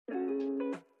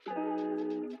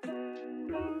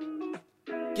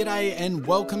G'day and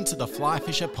welcome to the Fly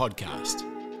Fisher podcast.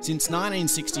 Since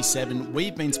 1967,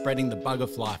 we've been spreading the bug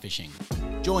of fly fishing.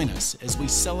 Join us as we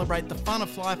celebrate the fun of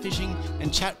fly fishing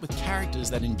and chat with characters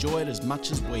that enjoy it as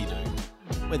much as we do.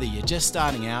 Whether you're just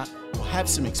starting out or have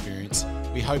some experience,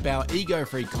 we hope our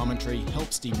ego-free commentary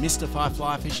helps demystify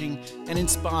fly fishing and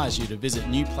inspires you to visit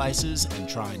new places and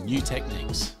try new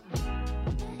techniques.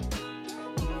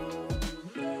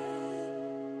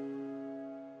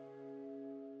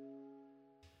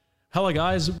 Hello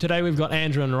guys, today we've got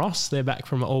Andrew and Ross. They're back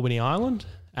from Albany Island.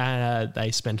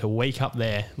 They spent a week up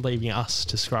there leaving us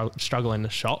to struggle in the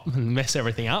shop and mess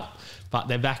everything up. But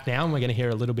they're back now and we're going to hear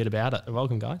a little bit about it.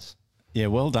 Welcome guys. Yeah,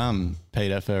 well done,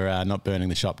 Peter, for not burning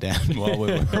the shop down while we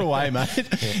were away, mate.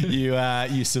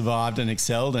 You survived and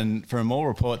excelled, and from all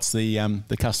reports, the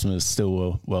customers still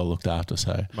were well looked after.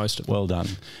 So most of them. Well done.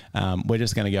 We're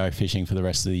just going to go fishing for the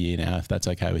rest of the year now, if that's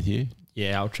okay with you.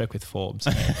 Yeah, I'll check with Forbes.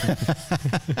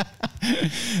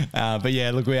 But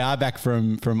yeah, look, we are back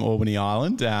from Albany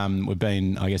Island. We've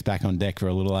been, I guess, back on deck for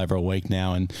a little over a week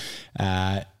now, and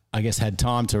I guess had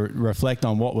time to reflect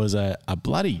on what was a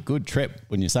bloody good trip,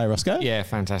 wouldn't you say, Roscoe? Yeah,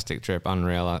 fantastic trip,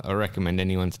 unreal. I recommend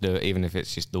anyone to do it, even if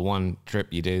it's just the one trip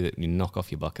you do that you knock off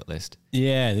your bucket list.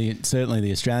 Yeah, certainly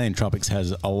the Australian tropics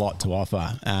has a lot to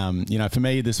offer. For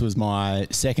me, this was my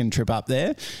second trip up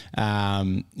there.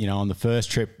 On the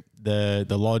first trip,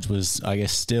 the lodge was, I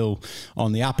guess, still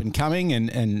on the up and coming,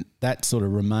 and that sort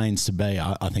of remains to be.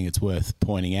 I think it's worth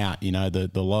pointing out. The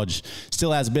lodge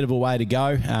still has a bit of a way to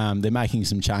go. They're making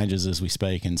some changes as we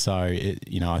speak, and so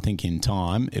I think in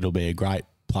time it'll be a great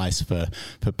place for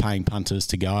paying punters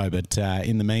to go. But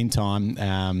in the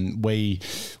meantime, we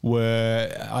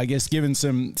were, I guess, given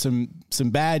some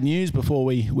bad news before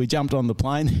we jumped on the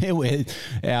plane there, where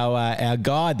our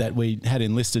guide that we had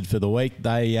enlisted for the week,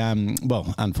 they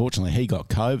unfortunately he got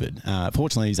COVID.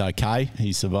 Fortunately he's okay,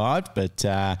 he survived, but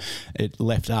it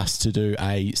left us to do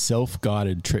a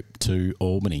self-guided trip to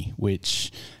Albany,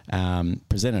 which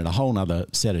presented a whole nother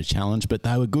set of challenge, but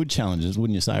they were good challenges,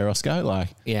 wouldn't you say, Roscoe?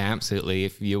 Yeah, absolutely.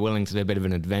 If you're willing to do a bit of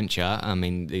an adventure, I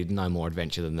mean, there's no more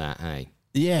adventure than that, hey?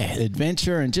 Yeah,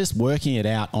 adventure and just working it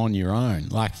out on your own.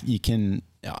 Like you can,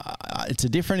 it's a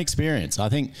different experience. I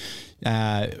think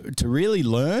to really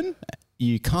learn,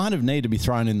 you kind of need to be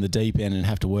thrown in the deep end and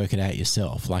have to work it out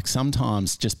yourself. Like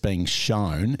sometimes just being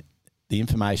shown, the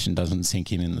information doesn't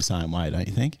sink in the same way, don't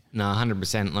you think? No,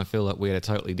 100%. And I feel like we had a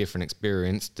totally different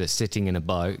experience to sitting in a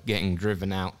boat, getting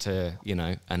driven out to,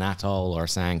 an atoll or a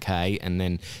sand cay, and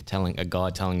then a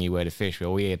guide telling you where to fish.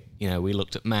 Well, we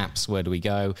looked at maps. Where do we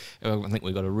go? I think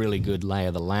we got a really good lay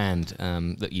of the land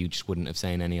that you just wouldn't have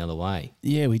seen any other way.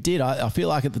 Yeah, we did. I feel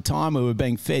like at the time we were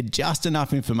being fed just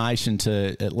enough information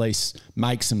to at least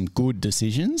make some good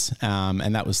decisions.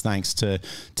 And that was thanks to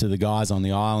the guys on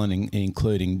the island,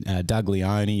 including Doug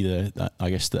Leoni,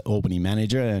 the Albany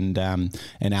manager, and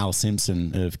Al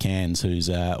Simson of Cairns, who's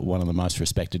one of the most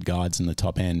respected guides in the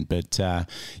top end. But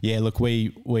look,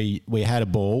 we had a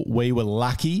ball. We were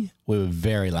lucky. We were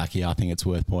very lucky. I think it's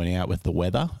worth pointing out with the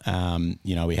weather.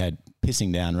 We had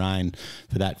pissing down rain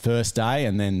for that first day,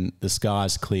 and then the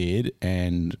skies cleared,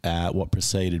 and what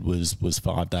preceded was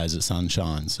 5 days of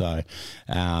sunshine. So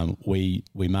we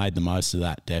made the most of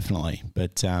that, definitely.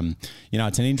 But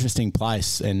it's an interesting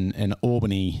place, and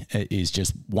Albany is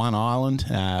just one island.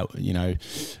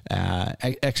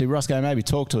 Actually, Roscoe, maybe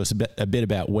talk to us a bit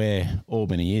about where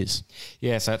Albany is.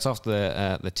 Yeah, so it's off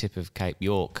the tip of Cape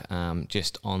York,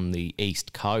 just on the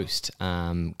east coast,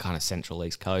 kind of central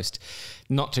east coast.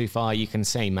 Not too far. You can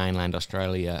see mainland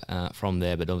Australia from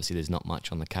there, but obviously there's not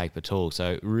much on the Cape at all.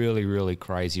 So really, really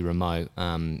crazy remote.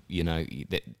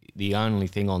 The only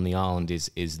thing on the island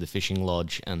is the fishing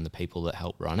lodge and the people that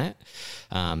help run it.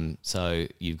 So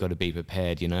you've got to be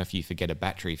prepared. If you forget a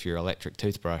battery for your electric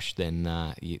toothbrush, then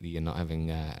you're not having,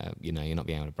 you're not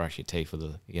being able to brush your teeth for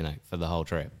the whole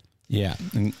trip. Yeah,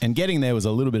 and getting there was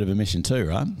a little bit of a mission too,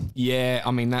 right? Yeah,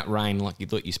 I mean, that rain, like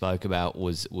you spoke about,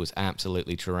 was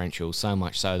absolutely torrential, so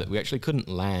much so that we actually couldn't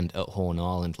land at Horn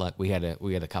Island. Like, we had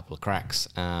a couple of cracks,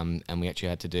 and we actually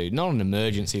had to do, not an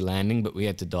emergency landing, but we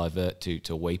had to divert to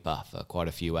Weipa for quite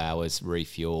a few hours,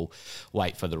 refuel,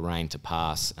 wait for the rain to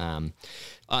pass.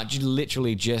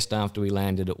 Literally just after we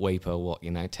landed at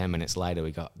Weipa, 10 minutes later,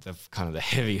 we got the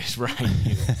heaviest rain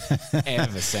you've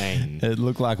ever seen. It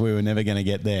looked like we were never going to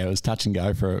get there. It was was touch and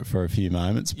go for a few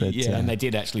moments. But yeah, and they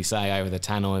did actually say over the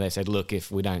tannoy, they said, look,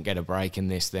 if we don't get a break in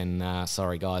this, then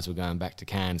sorry guys, we're going back to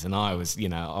Cairns. And I was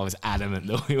adamant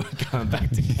that we were going back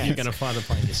to Cairns. You're going to find a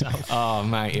plane yourself. Oh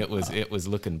mate, it was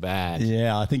looking bad.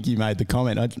 Yeah, I think you made the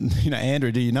comment.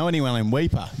 Andrew, do you know anyone in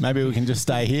Weipa? Maybe we can just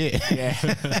stay here. Yeah.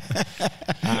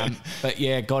 But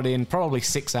yeah, got in probably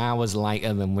 6 hours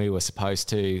later than we were supposed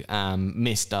to.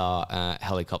 Missed our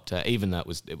helicopter, even though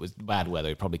it was bad weather.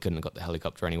 We probably couldn't have got the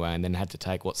helicopter anyway, and then had to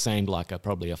take what seemed like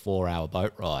probably a 4-hour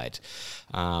boat ride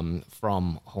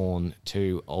from Horn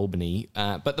to Albany.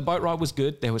 But the boat ride was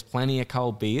good. There was plenty of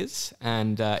cold beers,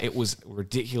 and it was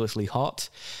ridiculously hot.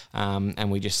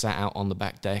 And we just sat out on the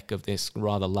back deck of this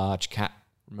rather large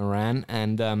catamaran,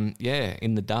 and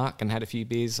in the dark, and had a few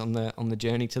beers on the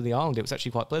journey to the island. It was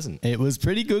actually quite pleasant. It was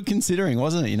pretty good considering,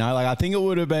 wasn't it? I think it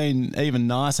would have been even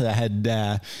nicer had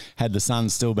the sun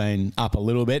still been up a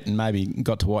little bit, and maybe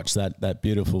got to watch that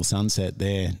beautiful sunset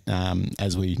there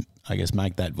as we, I guess,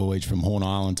 make that voyage from Horn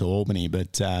Island to Albany.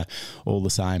 But all the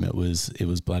same, it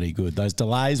was bloody good. Those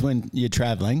delays when you're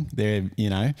travelling,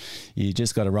 you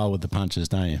just got to roll with the punches,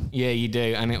 don't you? Yeah, you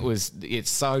do. And it's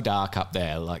so dark up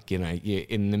there. Like, you're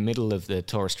in the middle of the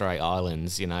Torres Strait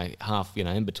Islands, half,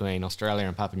 in between Australia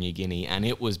and Papua New Guinea, and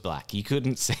it was black. You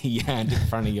couldn't see your hand in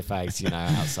front of your face,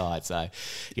 outside. So,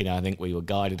 I think we were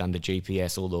guided under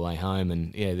GPS all the way home,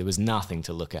 and there was nothing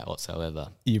to look at whatsoever.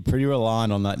 You're pretty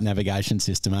reliant on that navigation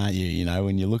system, aren't you?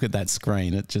 When you look at that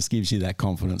screen, it just gives you that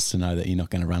confidence to know that you're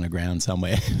not going to run aground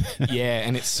somewhere. Yeah,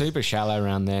 and it's super shallow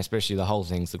around there, especially the whole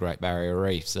thing's the Great Barrier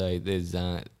Reef. So it is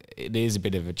a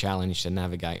bit of a challenge to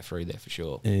navigate through there for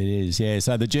sure. It is, yeah.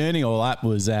 So the journey all up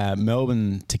was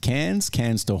Melbourne to Cairns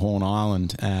to Horn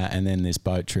Island, and then this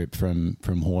boat trip from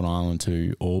Horn Island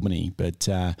to Albany. But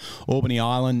Albany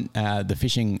Island, the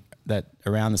fishing that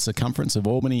around the circumference of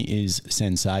Albany is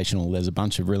sensational. There's a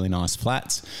bunch of really nice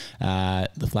flats.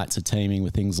 The flats are teeming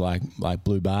with things like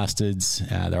blue bastards.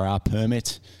 There are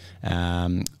permit,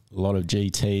 a lot of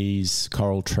GTs,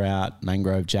 coral trout,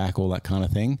 mangrove jack, all that kind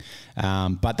of thing.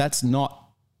 But that's not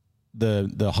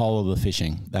the whole of the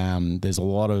fishing. There's a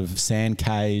lot of sand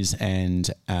cays and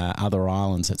other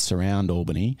islands that surround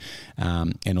Albany,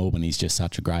 and Albany's just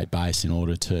such a great base in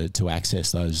order to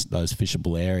access those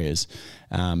fishable areas.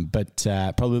 But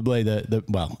probably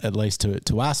at least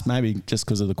to us, maybe just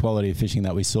because of the quality of fishing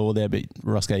that we saw there. But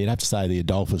Roscoe, you'd have to say the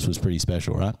Adolphus was pretty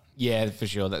special, right? Yeah, for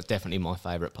sure. That's definitely my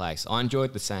favourite place. I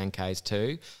enjoyed the sand cays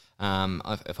too.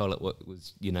 I felt it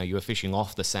was, you were fishing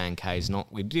off the sand cays.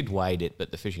 We did wade it, but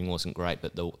the fishing wasn't great.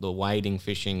 But the wading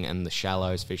fishing and the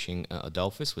shallows fishing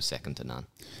Adolphus was second to none.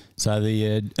 So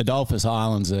the Adolphus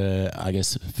Islands are, I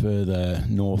guess, further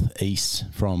northeast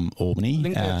from Albany. I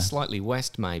think they're slightly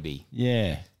west, maybe.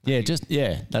 Yeah,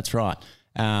 that's right.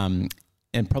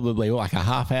 And probably like a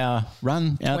half-hour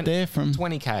run out there from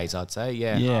 20 k's, I'd say.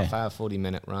 Yeah. Half-hour,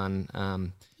 40-minute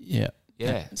run. Yeah.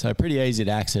 So pretty easy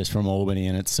to access from Albany,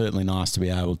 and it's certainly nice to be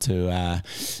able to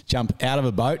jump out of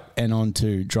a boat and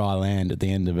onto dry land at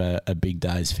the end of a big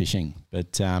day's fishing.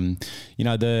 But the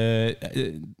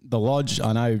lodge,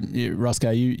 I know,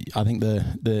 Roscoe, I think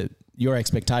your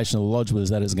expectation of the lodge was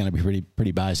that it was going to be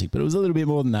pretty basic, but it was a little bit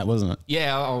more than that, wasn't it?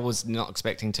 Yeah, I was not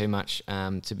expecting too much,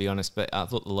 to be honest, but I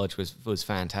thought the lodge was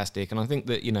fantastic. And I think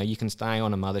that, you can stay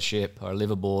on a mothership or a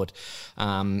liverboard,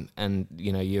 and,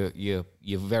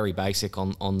 you're very basic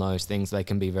on those things. They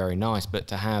can be very nice, but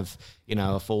to have,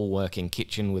 a full working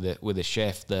kitchen with a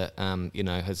chef that,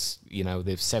 has,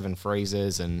 there's 7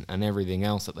 freezers and everything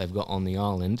else that they've got on the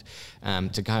island,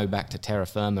 to go back to terra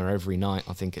firma every night,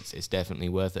 I think it's definitely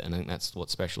worth it. And I think that's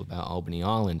what's special about Albany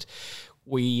Island.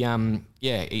 We,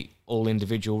 eat all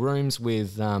individual rooms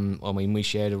with, we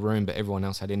shared a room, but everyone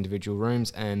else had individual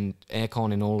rooms and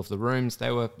aircon in all of the rooms.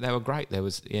 They were great. There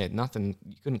was, nothing,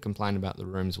 you couldn't complain about the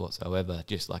rooms whatsoever,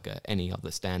 just like any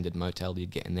other standard motel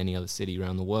you'd get in any other city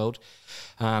around the world.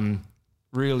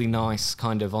 Really nice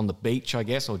kind of on the beach, I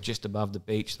guess, or just above the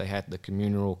beach. They had the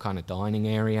communal kind of dining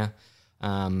area.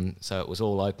 So it was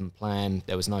all open plan.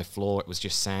 There was no floor. It was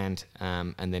just sand,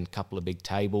 and then a couple of big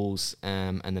tables,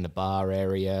 and then a bar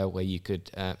area where you could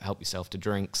help yourself to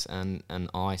drinks and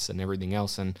ice and everything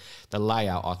else. And the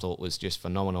layout I thought was just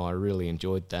phenomenal. I really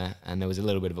enjoyed that. And there was a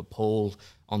little bit of a pool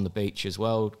on the beach as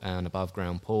well, an above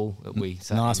ground pool that we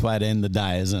sat nice in. way to end the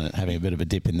day, isn't it? Having a bit of a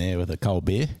dip in there with a cold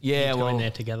beer. Yeah, going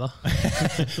there together.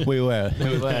 We were. Yeah.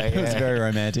 It was very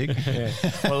romantic. Yeah.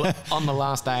 Well, on the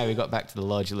last day we got back to the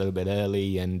lodge a little bit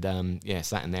early and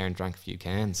sat in there and drank a few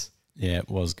cans. Yeah, it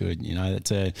was good. You know,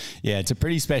 it's a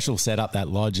pretty special setup, that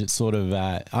lodge. It's sort of,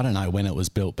 I don't know when it was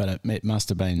built, but it must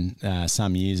have been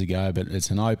some years ago, but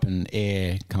it's an open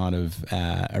air kind of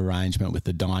arrangement with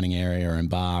the dining area and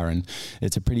bar, and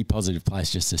it's a pretty positive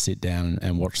place just to sit down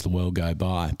and watch the world go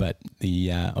by. But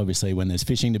obviously when there's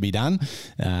fishing to be done,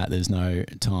 there's no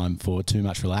time for too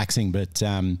much relaxing. But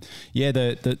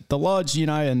the lodge, you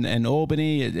know, and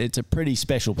Albany, it's a pretty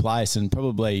special place, and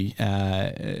probably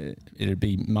it'd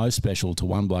be most special to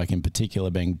one bloke in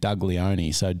particular, being Doug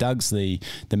Leoni. So Doug's the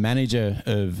manager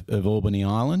of Albany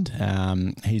Island.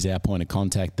 He's our point of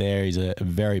contact there. He's a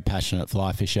very passionate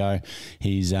fly fisher.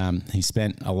 He's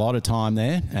spent a lot of time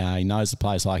there. He knows the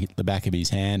place like the back of his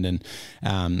hand, and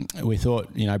we thought,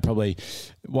 you know, probably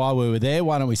while we were there,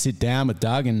 why don't we sit down with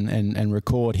Doug and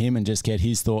record him and just get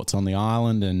his thoughts on the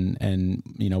island and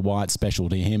you know, why it's special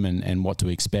to him and what to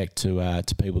expect to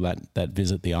people that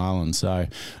visit the island. So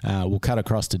we'll cut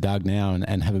across to Doug now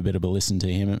and have a bit of a listen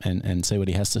to him and see what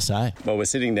he has to say. Well, we're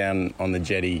sitting down on the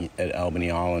jetty at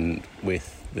Albany Island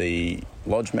with the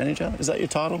lodge manager. Is that your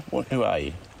title? Who are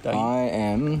you? I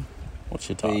am... What's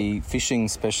your title? The fishing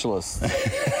specialist.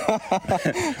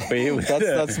 We're with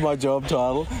That's my job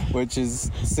title, which is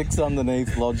 6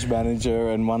 underneath lodge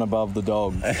manager and 1 above the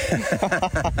dog.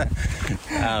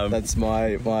 That's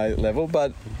my level.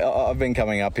 But I've been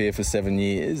coming up here for 7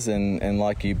 years, and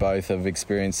like you both have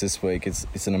experienced this week,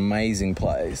 it's an amazing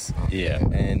place. Yeah.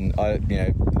 And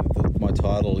my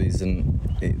title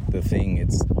isn't the thing.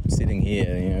 It's sitting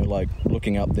here, you know, like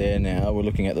looking up there now. We're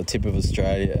looking at the tip of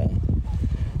Australia.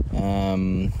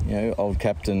 You know, old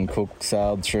Captain Cook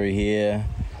sailed through here.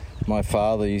 My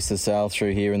father used to sail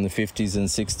through here in the 50s and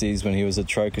 60s when he was a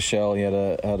troker shell. He had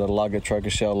a lugger, troker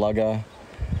shell lugger.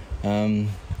 You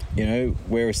know,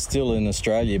 we're still in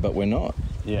Australia, but we're not.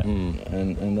 Yeah.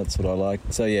 And that's what I like.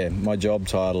 So, yeah, my job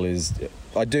title is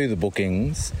I do the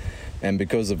bookings, and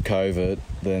because of COVID,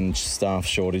 then staff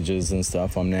shortages and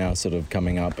stuff, I'm now sort of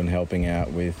coming up and helping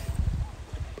out with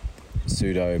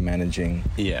pseudo-managing.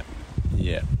 Yeah.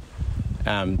 Yeah.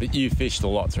 But you fished a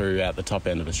lot throughout the top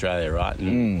end of Australia, right?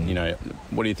 And, you know,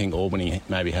 what do you think Albany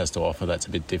maybe has to offer that's a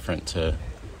bit different to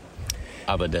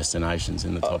other destinations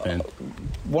in the top end?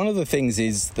 One of the things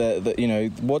is that, you know,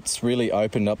 what's really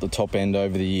opened up the top end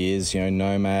over the years, you know,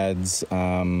 Nomads,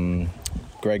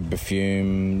 Greg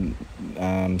Bethune,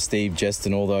 Steve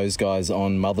Jeston, all those guys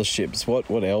on motherships.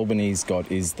 What Albany's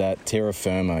got is that terra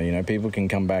firma. You know, people can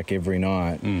come back every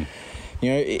night. You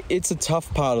know, it's a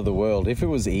tough part of the world. If it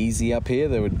was easy up here,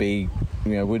 there would be,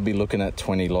 you know, we'd be looking at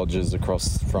 20 lodges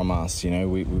across from us. You know,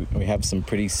 we have some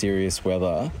pretty serious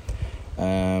weather.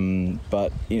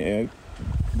 But, you know,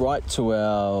 right to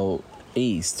our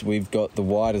east, we've got the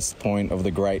widest point of the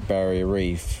Great Barrier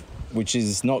Reef, which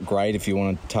is not great if you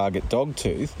want to target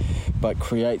dogtooth, but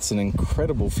creates an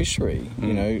incredible fishery.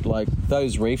 You know, like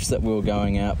those reefs that we were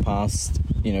going out past,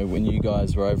 you know, when you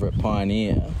guys were over at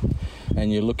Pioneer, and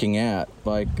you're looking at,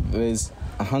 like, there's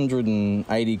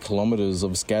 180 kilometres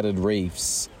of scattered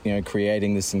reefs, you know,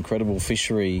 creating this incredible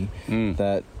fishery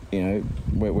that, you know,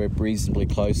 we're reasonably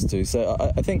close to. So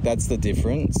I think that's the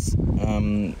difference.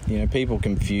 You know, people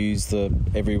confuse the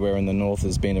everywhere in the north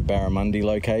as being a barramundi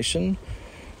location.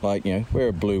 Like, you know, we're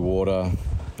a blue water,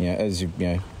 you know, as you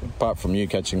know, apart from you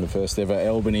catching the first ever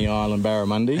Albany Island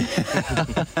barramundi.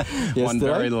 One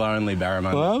very lonely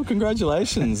barramundi. Well,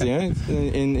 congratulations. You know,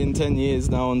 in 10 years,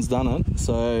 no one's done it,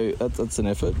 so that's an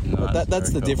effort. No, but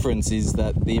that's the cool difference, is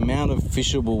that the amount of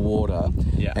fishable water,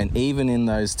 and even in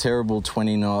those terrible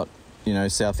 20-knot, you know,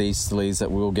 southeasterlies that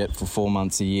we'll get for 4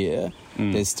 months a year,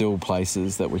 there's still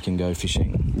places that we can go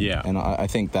fishing. Yeah. And I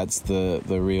think that's the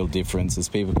real difference, is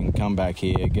people can come back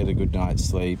here, get a good night's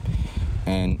sleep,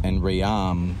 and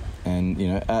rearm. And, you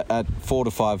know, at $4,000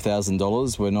 to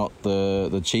 $5,000, we're not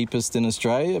the cheapest in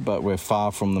Australia, but we're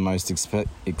far from the most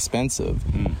expensive.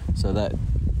 So that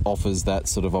offers that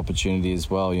sort of opportunity as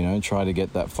well. You know, try to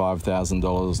get that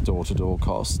 $5,000 door-to-door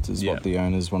cost is what the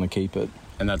owners want to keep it.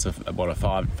 And that's a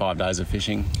 5 days of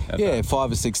fishing? Yeah,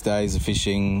 5 or 6 days of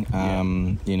fishing,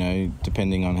 you know,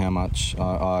 depending on how much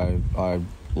I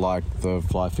like the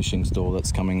fly fishing store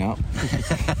that's coming up.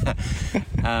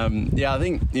 I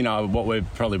think, you know, what we've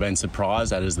probably been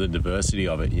surprised at is the diversity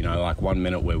of it. You know, like 1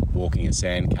 minute we're walking a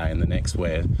sand cay, and the next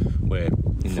we're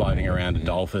floating around a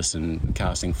dolphus and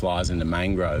casting flies into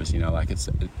mangroves. You know, like it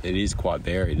is quite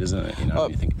varied, isn't it? You know,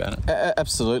 when you think about it.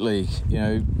 Absolutely. You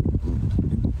know,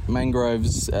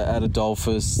 mangroves at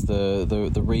Adolphus,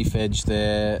 the reef edge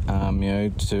there. You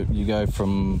know, you go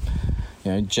from,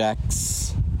 you know,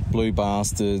 jacks, blue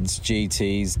bastards,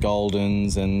 GTs,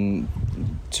 goldens, and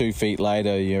 2 feet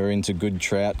later, you're into good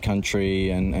trout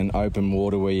country and open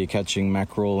water where you're catching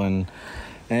mackerel and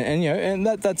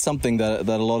that's something that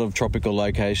a lot of tropical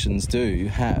locations do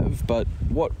have. But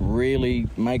what really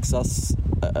makes us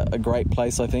a great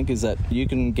place, I think, is that you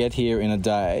can get here in a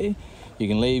day. You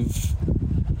can leave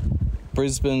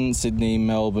Brisbane, Sydney,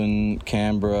 Melbourne,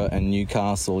 Canberra and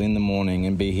Newcastle in the morning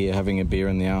and be here having a beer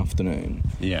in the afternoon.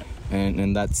 Yeah.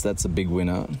 And that's a big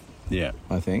winner. Yeah.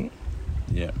 I think.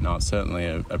 Yeah, no, it's certainly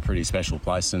a pretty special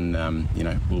place, and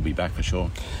we'll be back for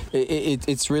sure.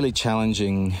 It's really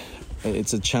challenging.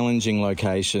 It's a challenging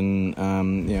location,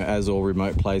 as all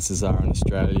remote places are in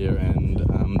Australia, and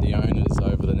the owners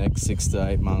over the next 6 to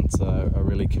 8 months are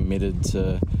really committed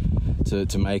to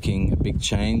making a big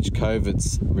change.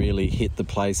 COVID's really hit the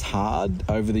place hard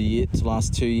over the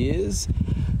last 2 years.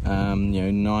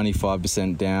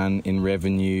 95% down in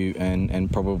revenue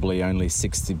and probably only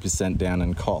 60% down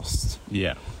in cost.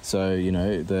 Yeah. So,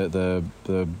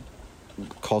 the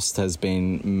cost has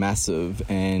been massive,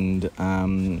 and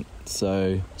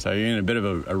so you're in a bit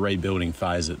of a rebuilding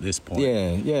phase at this point.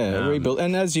 Yeah, rebuild.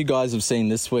 And as you guys have seen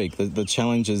this week, the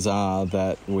challenges are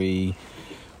that we've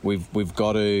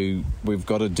got to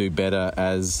do better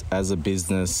as a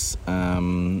business,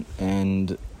 and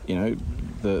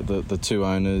the two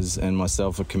owners and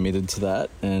myself are committed to that.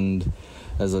 And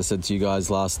as I said to you guys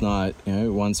last night,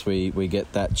 once we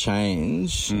get that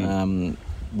change,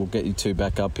 we'll get you two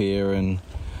back up here, and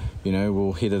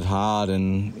we'll hit it hard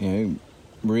and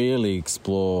really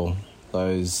explore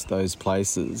those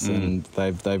places. And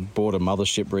they've bought a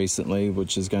mothership recently,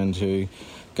 which is going to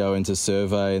go into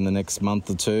survey in the next month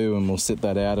or two, and we'll sit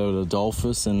that out at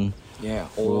Adolphus, and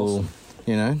awesome.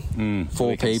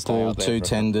 4 people, 2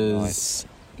 tenders,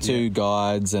 2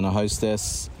 guides and a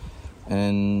hostess,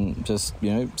 and just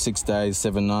 6 days,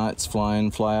 7 nights, fly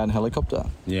in, fly out in helicopter.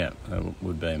 Yeah, that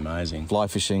would be amazing. Fly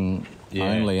fishing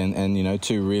only, and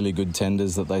 2 really good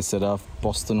tenders that they set up,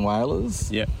 Boston whalers.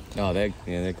 Yeah. Oh, they're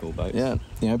cool boats.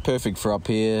 Yeah, perfect for up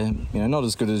here. Not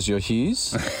as good as your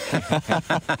Hughes.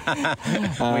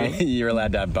 You're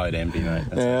allowed to have boat envy,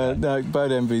 mate. No,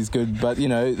 boat envy is good, but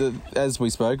as we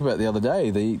spoke about the other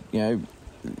day,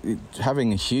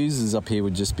 having a Hughes up here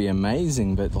would just be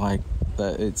amazing. But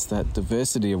it's that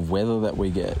diversity of weather that we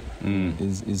get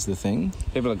is the thing.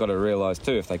 People have got to realise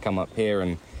too, if they come up here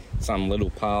and some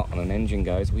little part on an engine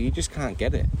goes, well, you just can't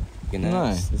get it.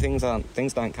 No. Things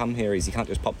don't come here easy. You can't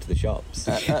just pop to the shops.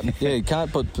 You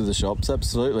can't pop to the shops,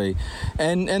 absolutely.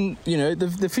 And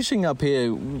the fishing up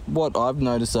here, what I've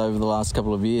noticed over the last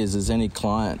couple of years is any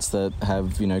clients that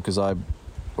have, because I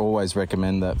always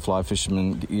recommend that fly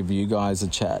fishermen give you guys a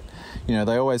chat.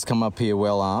 They always come up here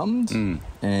well armed,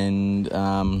 and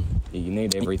you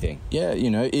need everything. Yeah,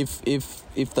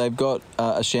 if they've got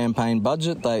a champagne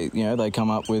budget, they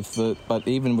come up with but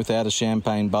even without a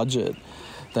champagne budget,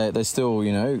 they still,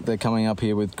 they're coming up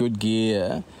here with good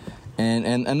gear.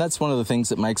 And that's one of the things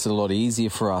that makes it a lot easier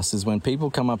for us, is when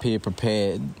people come up here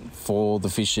prepared for the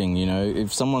fishing.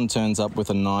 If someone turns up with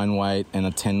a 9 weight and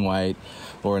a 10 weight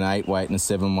or an 8 weight and a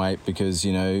 7 weight because,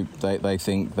 they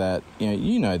think that,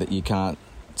 that you can't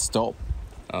stop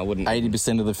I wouldn't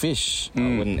 80% of the fish. I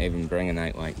wouldn't even bring an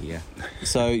 8 weight here.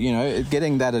 So,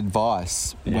 getting that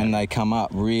advice when they come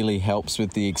up really helps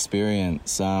with the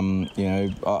experience. I've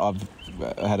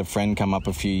had a friend come up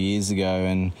a few years ago,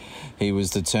 and he was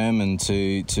determined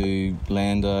to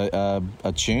land a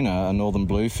tuna, a northern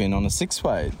bluefin, on a 6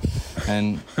 weight,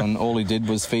 and all he did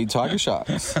was feed tiger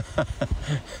sharks.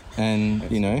 And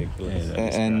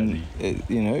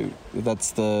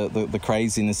that's the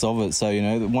craziness of it.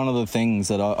 So one of the things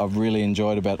that I've really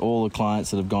enjoyed about all the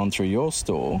clients that have gone through your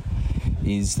store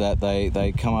is that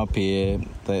they come up here,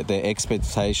 their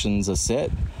expectations are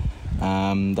set.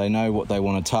 They know what they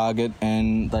want to target,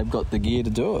 and they've got the gear to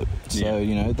do it. So,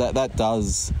 that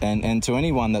does. And to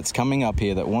anyone that's coming up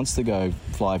here that wants to go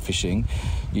fly fishing,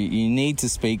 you need to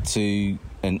speak to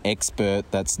an expert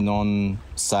that's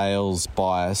non-sales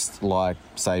biased, like,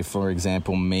 say, for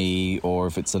example, me, or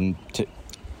if it's a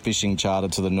fishing charter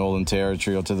to the Northern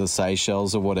Territory or to the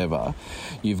Seychelles or whatever.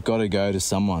 You've got to go to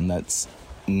someone that's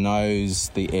knows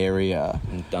the area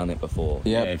and done it before.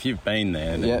 Yep. Yeah, if you've been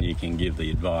there, then you can give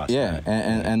the advice. Yeah, right?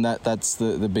 and that's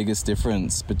the biggest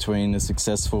difference between a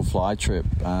successful fly trip.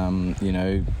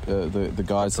 The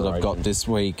guys that I've got this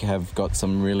week have got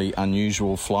some really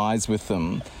unusual flies with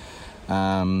them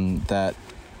that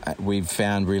we've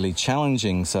found really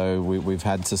challenging. So we've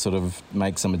had to sort of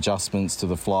make some adjustments to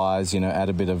the flies, add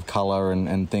a bit of colour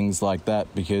and things like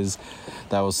that, because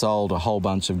they were sold a whole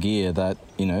bunch of gear that,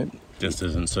 just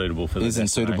isn't suitable for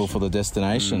the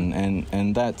destination.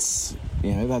 And that's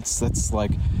that's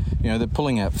like they're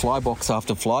pulling out fly box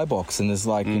after fly box, and there's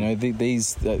like,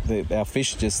 our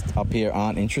fish just up here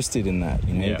aren't interested in that.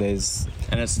 And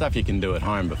it's stuff you can do at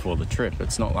home before the trip.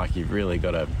 It's not like you've really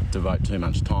got to devote too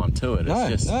much time to it.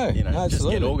 It's just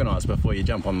get organised before you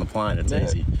jump on the plane. It's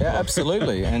easy. Yeah,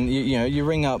 absolutely. And you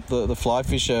ring up the fly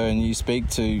fisher and you speak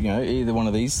to either one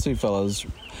of these two fellas.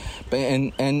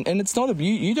 And it's not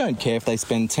you don't care if they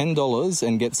spend $10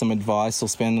 and get some advice or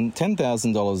spend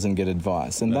 $10,000 and get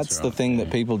advice. And that's right, the thing that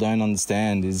people don't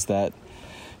understand is that,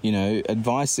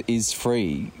 advice is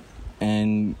free.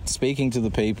 And speaking to the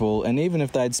people, and even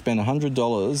if they'd spent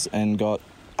 $100 and got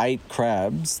 8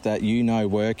 crabs that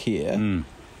work here,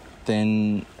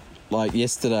 then like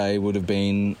yesterday would have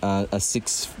been a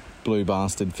 6 blue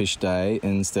bastard fish day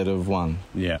instead of 1.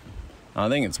 Yeah. I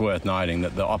think it's worth noting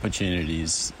that the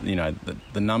opportunities,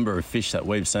 the number of fish that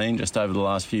we've seen just over the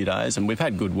last few days, and we've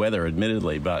had good weather,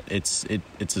 admittedly, but it's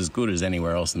as good as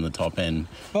anywhere else in the top end.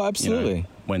 Oh, absolutely.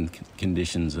 When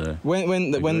conditions are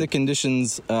when the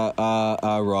conditions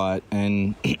are right,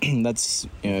 and that's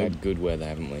we've had good weather,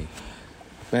 haven't we?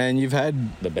 And you've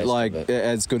had the best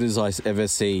as good as I ever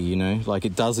see, like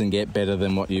it doesn't get better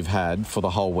than what you've had for the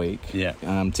whole week. Yeah.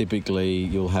 Typically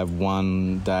you'll have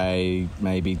 1 day,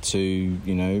 maybe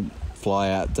 2,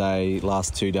 fly out day,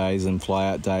 last 2 days and fly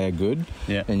out day are good.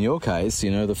 Yeah. In your case,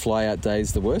 the fly out day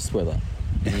is the worst weather,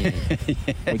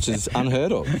 which is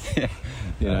unheard of.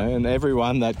 Yeah. And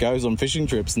everyone that goes on fishing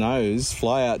trips knows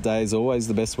fly out day is always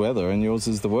the best weather and yours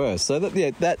is the worst. So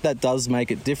that does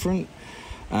make it different.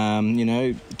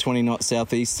 20 knot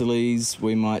southeasterlies,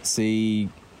 we might see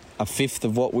a fifth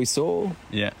of what we saw.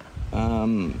 Yeah.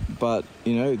 But,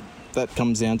 that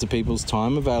comes down to people's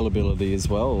time availability as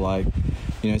well. Like,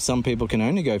 some people can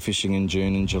only go fishing in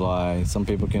June and July. Some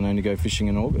people can only go fishing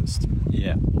in August.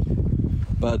 Yeah.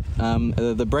 But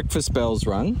the breakfast bell's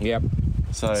rung. Yep.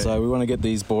 So we want to get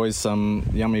these boys some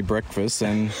yummy breakfast,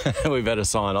 and we better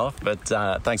sign off. But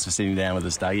thanks for sitting down with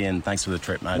us, Dougie, and thanks for the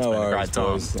trip, mate. It's been a great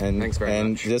time. And thanks very much.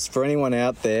 And just for anyone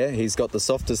out there, he's got the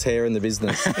softest hair in the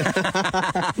business.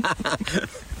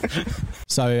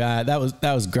 So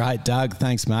that was great, Doug.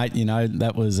 Thanks, mate.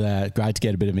 That was great to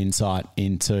get a bit of insight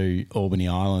into Albany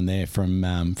Island there from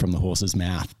the horse's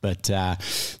mouth. But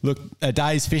look, a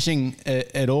day's fishing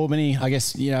at Albany, I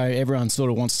guess everyone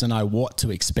sort of wants to know what to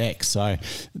expect. So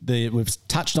we've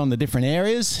touched on the different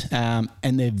areas, and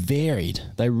they're varied.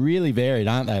 They're really varied,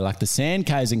 aren't they? Like the sand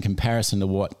cays in comparison to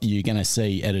what you're going to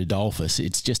see at Adolphus,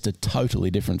 it's just a totally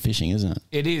different fishing, isn't it?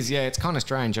 It is, yeah. It's kind of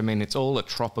strange. I mean, it's all a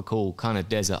tropical kind of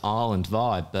desert island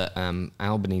vibe, but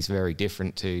Albany's very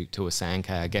different to a sand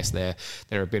cay. I guess they're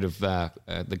a bit of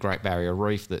the Great Barrier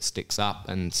Reef that sticks up,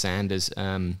 and sand as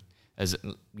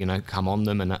come on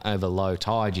them, and over low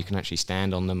tide you can actually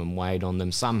stand on them and wade on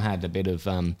them. Some had a bit of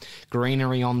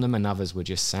greenery on them, and others were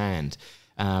just sand.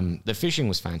 The fishing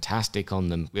was fantastic on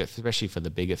them, especially for the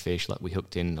bigger fish. Like you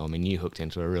hooked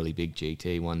into a really big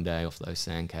GT one day off those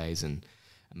sand cays and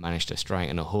managed to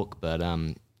straighten a hook. But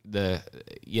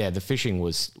the fishing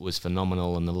was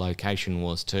phenomenal, and the location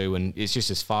was too. And it's just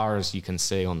as far as you can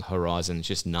see on the horizon, it's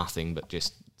just nothing but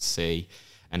just sea.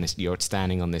 And you're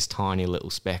standing on this tiny little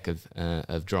speck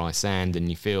of dry sand, and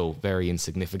you feel very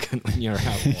insignificant when you're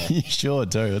out there. You sure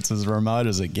do. It's as remote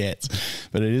as it gets.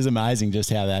 But it is amazing just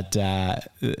how that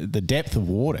the depth of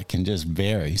water can just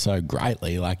vary so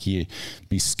greatly. Like you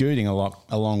be scooting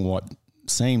along what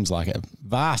seems like a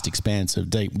vast expanse of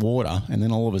deep water, and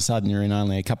then all of a sudden you're in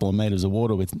only a couple of metres of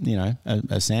water with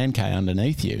a sand cay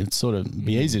underneath you. It's sort of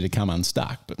be easy to come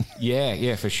unstuck. But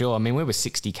yeah, for sure. I mean, we were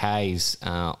 60 k's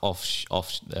off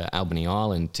the Albany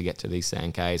Island to get to these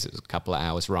sand cays. It was a couple of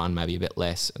hours run, maybe a bit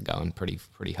less, going pretty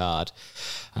hard.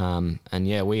 And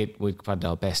yeah, we had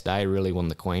our best day. Really won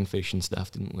the queenfish and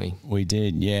stuff, didn't we? We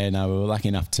did. Yeah, no, we were lucky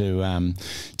enough to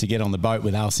get on the boat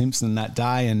with Al Simson that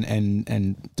day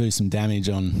and do some damage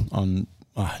on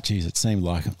it seemed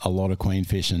like a lot of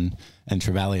queenfish and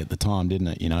trevally at the time, didn't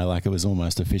it? Like it was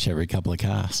almost a fish every couple of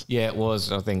casts. Yeah, it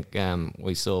was. I think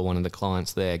we saw one of the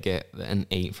clients there get and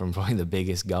eat from probably the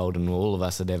biggest golden all of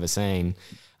us had ever seen,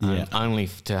 only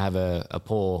to have a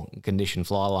poor condition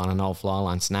fly line, an old fly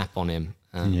line snap on him.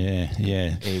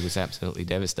 He was absolutely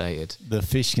devastated. The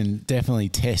fish can definitely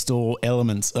test all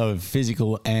elements of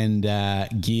physical and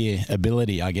gear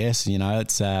ability, I guess.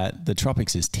 It's the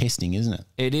tropics is testing, isn't it?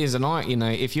 It is, and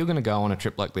if you're going to go on a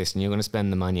trip like this and you're going to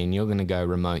spend the money and you're going to go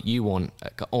remote, you want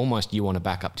to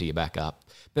back up to your backup.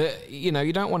 But, you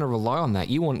don't want to rely on that.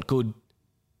 You want good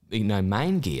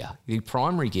main gear. Your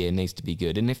primary gear needs to be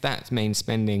good. And if that means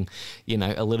spending,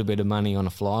 a little bit of money on a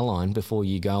fly line before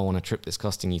you go on a trip that's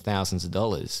costing you thousands of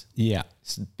dollars,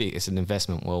 it's an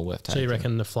investment well worth taking. So you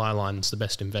reckon the fly line's the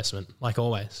best investment, like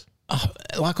always? Oh,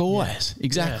 like always,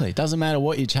 exactly. It doesn't matter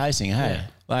what you're chasing, hey.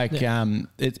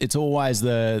 It's always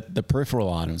the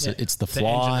peripheral items. Yeah. It's the The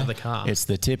fly, engine of the car. it's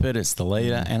the tippet, it's the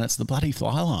leader, and it's the bloody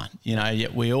fly line.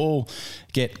 Yet we all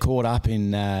get caught up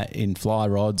in fly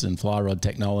rods and fly rod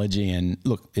technology. And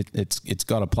look, it's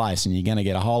got a place, and you're going to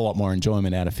get a whole lot more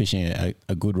enjoyment out of fishing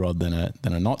a good rod than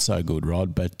a not so good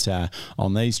rod. But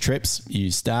on these trips,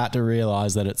 you start to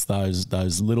realise that it's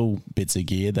those little bits of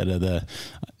gear that are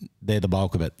they're the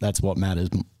bulk of it. That's what matters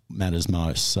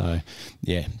most. So,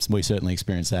 we certainly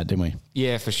experienced that, didn't we?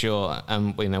 Yeah, for sure.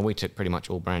 We took pretty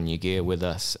much all brand new gear with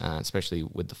us, especially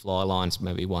with the fly lines,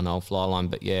 maybe one old fly line.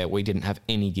 But we didn't have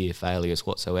any gear failures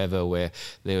whatsoever. Where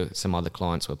some other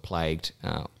clients were plagued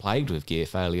with gear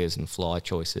failures and fly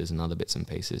choices and other bits and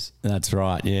pieces. That's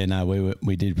right. Yeah, no,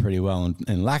 we did pretty well,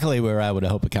 and luckily we were able to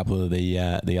help a couple of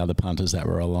the other punters that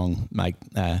were along make,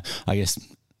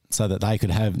 so that they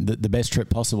could have the best trip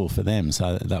possible for them.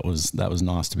 So that was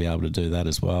nice to be able to do that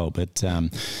as well. But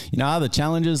other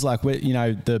challenges like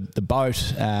the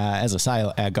boat. As I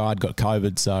say, our guide got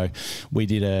COVID, so we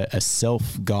did a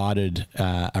self-guided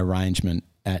arrangement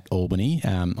at Albany.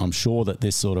 I'm sure that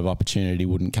this sort of opportunity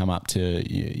wouldn't come up to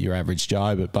your average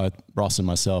Joe, but both Ross and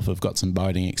myself have got some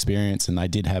boating experience, and they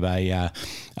did have a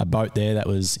boat there that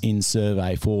was in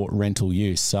survey for rental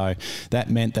use. So that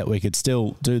meant that we could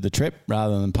still do the trip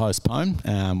rather than postpone.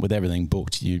 With everything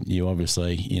booked, you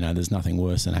obviously, there's nothing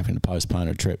worse than having to postpone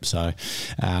a trip. So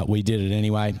we did it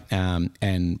anyway,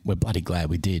 and we're bloody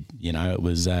glad we did. It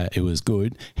was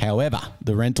good. However,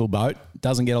 the rental boat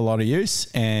doesn't get a lot of use,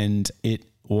 and it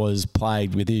was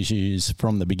plagued with issues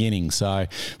from the beginning. So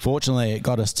fortunately it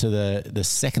got us to the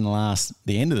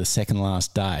end of the second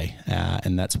last day,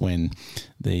 and that's when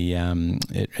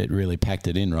it really packed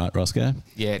it in, right, Roscoe?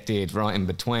 Yeah, it did. Right in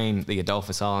between the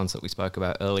Adolphus Islands that we spoke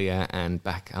about earlier and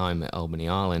back home at Albany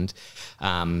Island,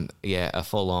 a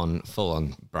full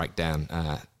on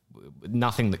breakdown.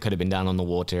 Nothing that could have been done on the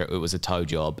water. It was a tow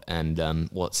job, and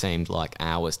what seemed like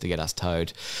hours to get us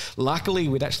towed. Luckily,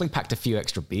 we'd actually packed a few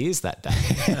extra beers that day.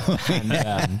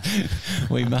 And,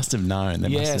 we must have known. I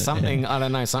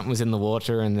don't know, something was in the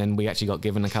water, and then we actually got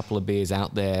given a couple of beers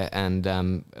out there,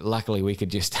 and luckily we could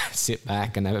just sit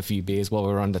back and have a few beers while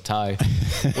we were under tow.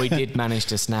 We did manage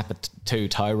to snap 2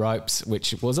 tow ropes,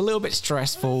 which was a little bit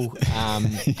stressful,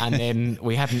 and then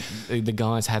the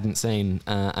guys hadn't seen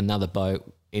another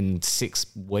boat in 6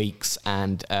 weeks,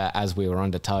 and as we were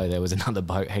under tow, there was another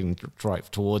boat heading right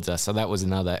towards us, so that was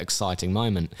another exciting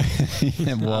moment.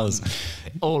 It was.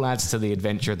 All adds to the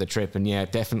adventure of the trip, and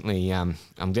definitely, I'm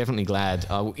definitely glad.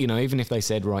 Even if they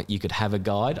said, right, you could have a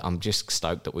guide, I'm just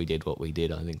stoked that we did what we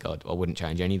did. I think I wouldn't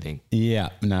change anything. Yeah,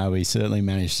 no, we certainly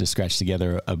managed to scratch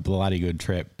together a bloody good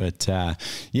trip. But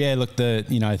look,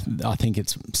 I think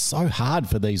it's so hard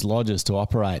for these lodges to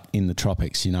operate in the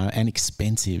tropics, and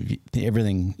expensive.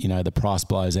 Everything, the price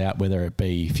blows out, whether it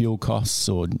be fuel costs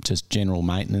or just general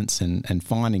maintenance, and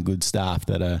finding good staff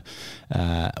that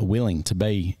are willing to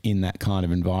be in that kind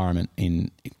of environment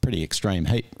in pretty extreme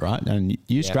heat, right? And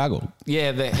you struggle.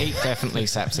 Yeah, the heat definitely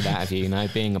saps it out of you,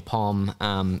 being a POM,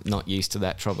 not used to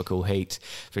that tropical heat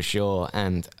for sure.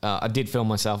 And I did feel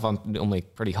myself, I'm normally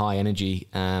pretty high energy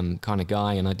kind of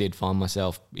guy, and I did find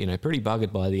myself, pretty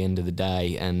buggered by the end of the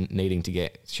day and needing to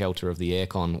get shelter of the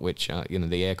aircon, which,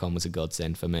 the aircon was a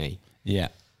godsend for me. Yeah.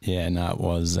 Yeah, no, it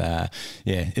was,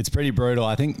 it's pretty brutal.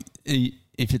 I think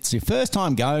if it's your first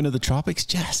time going to the tropics,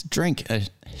 just drink a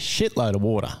shitload of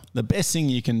water. The best thing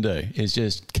you can do is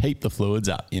just keep the fluids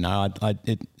up.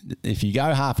 If you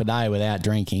go half a day without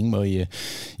drinking, well, you're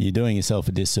doing yourself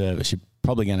a disservice. You're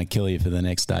probably going to kill you for the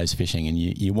next day's fishing, and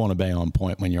you want to be on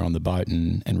point when you're on the boat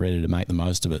and ready to make the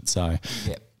most of it. So,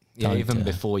 yep. Yeah, even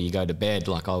before you go to bed,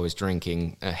 like I was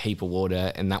drinking a heap of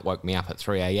water, and that woke me up at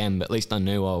 3 a.m. But at least I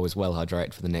knew I was well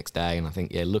hydrated for the next day. And I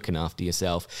think, looking after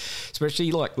yourself,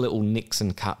 especially like little nicks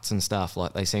and cuts and stuff,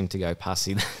 like they seem to go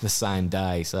pussy the same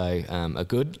day. So a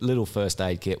good little first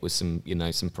aid kit with some,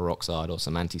 some peroxide or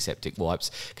some antiseptic wipes,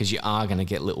 because you are going to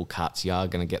get little cuts. You are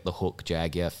going to get the hook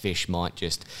jag. Your fish might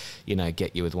just,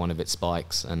 get you with one of its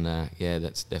spikes. And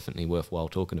that's definitely worthwhile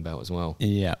talking about as well.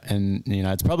 Yeah, and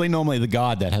it's probably normally the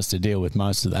guide that has has to deal with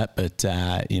most of that. But,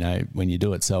 when you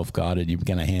do it self-guided, you're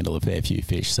going to handle a fair few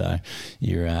fish. So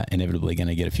you're inevitably going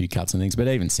to get a few cuts and things. But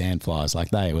even sandflies,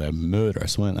 they were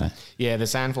murderous, weren't they? Yeah, the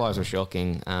sandflies were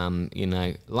shocking.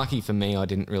 Lucky for me, I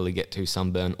didn't really get too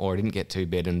sunburned or I didn't get too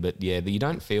bitten. But, yeah, you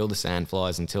don't feel the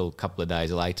sandflies until a couple of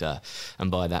days later.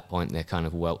 And by that point, they're kind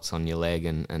of welts on your leg.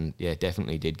 And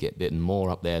definitely did get bitten more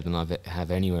up there than I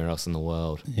have anywhere else in the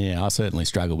world. Yeah, I certainly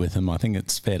struggle with them. I think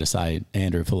it's fair to say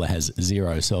Andrew Fuller has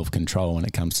zero self-control when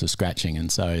it comes to scratching,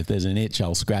 and so if there's an itch,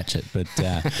 I'll scratch it. But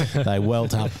they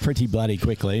welt up pretty bloody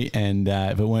quickly, and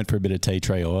if it weren't for a bit of tea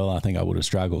tree oil, I think I would have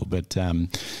struggled. But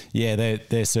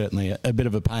they're certainly a bit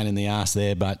of a pain in the ass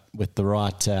there, but with the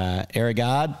right air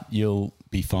guard, you'll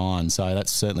be fine. So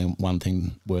that's certainly one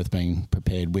thing worth being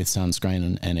prepared with,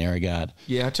 sunscreen and air guard.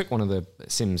 Yeah, I took one of the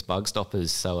Sims bug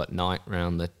stoppers, so at night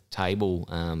around the table,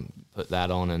 put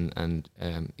that on and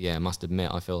I must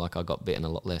admit I feel like I got bitten a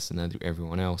lot less than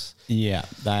everyone else. Yeah,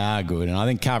 they are good, and I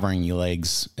think covering your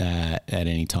legs at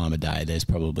any time of day, there's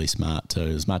probably smart too.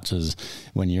 As much as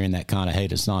when you're in that kind of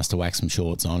heat, it's nice to whack some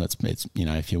shorts on. It's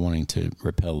if you're wanting to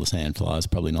repel the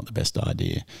sandflies, probably not the best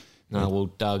idea. No, well,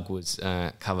 Doug was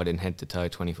covered in head to toe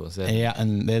 24/7. Yeah,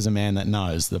 and there's a man that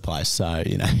knows the place. So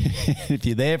if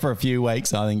you're there for a few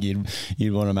weeks, I think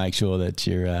you'd want to make sure that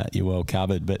you're well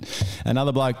covered. But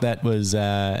another bloke that was,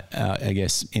 I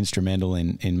guess, instrumental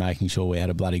in making sure we had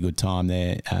a bloody good time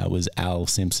there was Al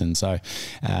Simson. So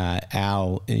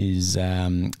Al is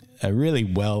a really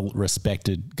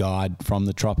well-respected guide from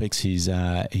the tropics. He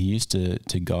used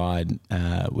to guide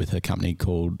with a company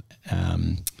called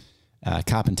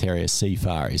Carpentaria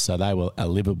Seafaris. So they were a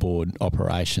liverboard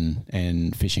operation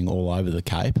and fishing all over the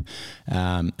Cape.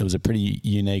 It was a pretty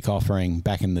unique offering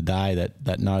back in the day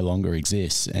that no longer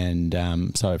exists. And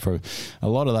so for a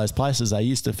lot of those places they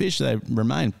used to fish, they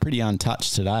remain pretty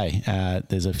untouched today.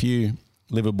 There's a few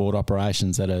liverboard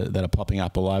operations that are popping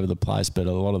up all over the place, but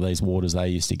a lot of these waters they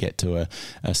used to get to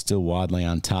are still widely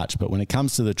untouched. But when it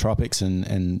comes to the tropics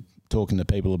and talking to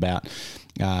people about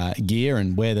gear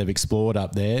and where they've explored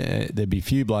up there, there'd be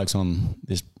few blokes on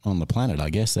the planet, I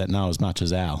guess, that know as much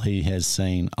as Al. He has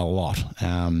seen a lot.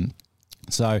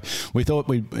 So we thought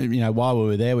while we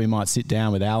were there, we might sit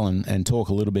down with Al and talk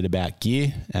a little bit about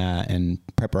gear and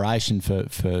preparation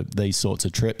for these sorts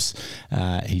of trips.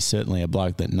 He's certainly a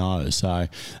bloke that knows. So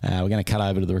we're going to cut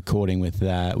over to the recording with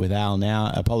Al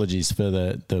now. Apologies for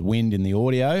the wind in the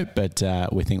audio, but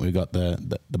we think we've got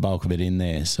the bulk of it in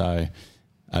there. So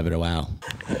over to Al.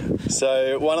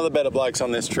 So one of the better blokes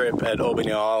on this trip at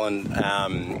Albany Island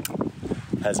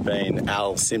has been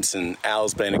Al Simson.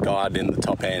 Al's been a guide in the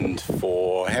top end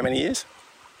for how many years?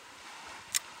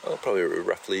 Oh, probably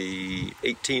roughly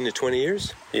 18 to 20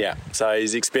 years. Yeah, so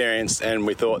he's experienced, and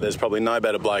we thought there's probably no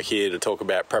better bloke here to talk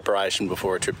about preparation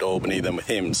before a trip to Albany than with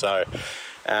him. So,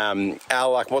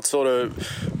 Al, what sort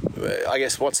of, I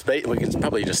guess, we can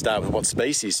probably just start with what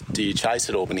species do you chase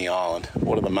at Albany Island?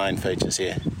 What are the main features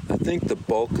here? I think the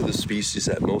bulk of the species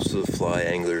that most of the fly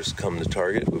anglers come to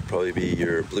target would probably be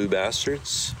your blue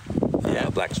bastards,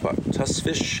 black spot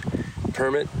tuskfish,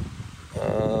 permit,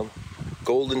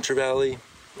 golden trevally,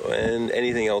 and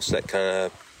anything else that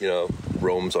kind of,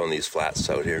 roams on these flats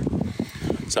out here.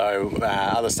 So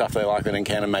other stuff they like that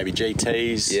encounter, maybe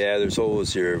GTs? Yeah, there's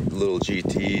always your little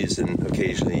GTs and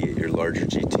occasionally your larger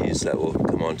GTs that will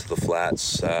come onto the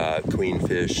flats,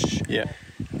 queenfish. Yeah.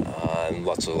 And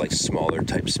lots of smaller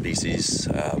type species,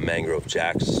 mangrove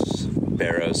jacks,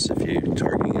 barras if you're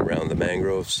targeting around the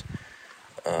mangroves,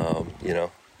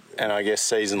 And I guess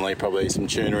seasonally probably some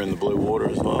tuna in the blue water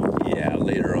as well. Yeah,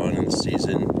 later on in the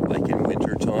season, like in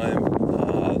winter time,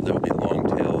 there'll be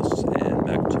longtails and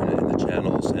mac tuna in the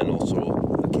channels, and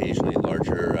also occasionally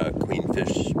larger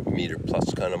queenfish meter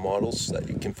plus kind of models that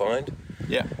you can find.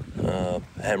 Yeah.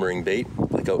 Hammering bait,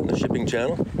 like out in the shipping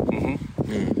channel.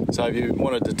 Mm-hmm. So if you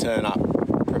wanted to turn up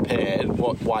prepared,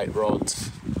 what weight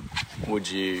rods would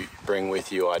you bring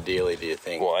with you ideally, do you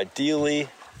think? Well, ideally,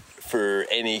 for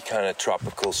any kind of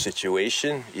tropical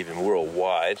situation, even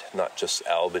worldwide, not just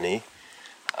Albany,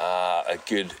 a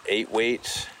good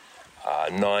 8-weight,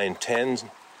 9-10,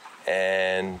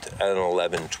 and an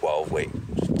 11-12 weight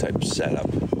type setup.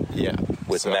 Yeah.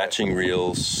 With matching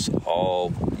reels,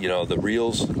 the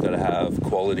reels got to have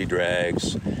quality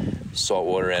drags,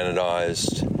 saltwater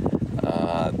anodized.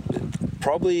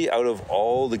 Probably out of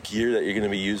all the gear that you're going to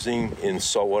be using in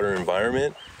saltwater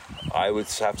environment, I would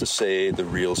have to say the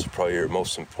reels are probably your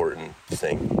most important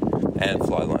thing, and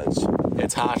fly lines.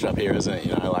 It's harsh up here, isn't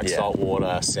it? Salt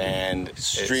water, sand.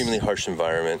 Extremely harsh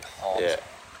environment.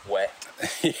 Wet.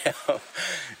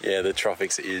 Yeah, the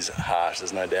tropics is harsh.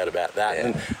 There's no doubt about that. Yeah.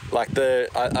 And like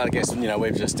I guess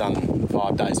we've just done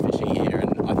 5 days fishing here,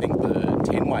 and I think the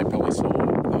 10 weight probably saw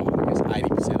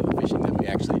 80% of the fishing that we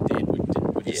actually did.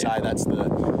 Would you say that's the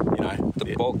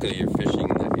bulk of your fishing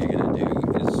that you're going to do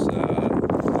is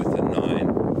with a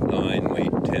 9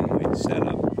 weight, 10 weight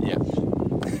setup. Yeah.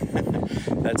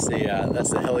 That's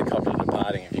the helicopter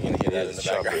departing, if you can hear that in the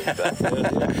background.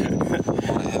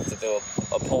 I have to do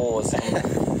a pause and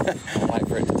wait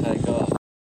for it to take off.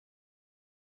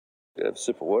 Have a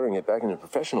sip of water and get back into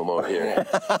professional mode here.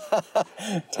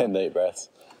 10 deep breaths.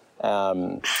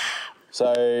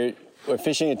 So we're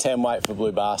fishing a 10 weight for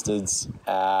blue bastards,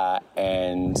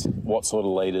 and what sort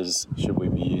of leaders should we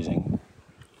be using?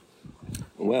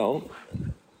 Well,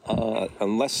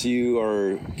 unless you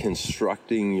are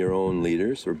constructing your own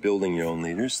leaders or building your own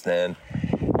leaders, then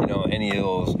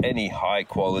any high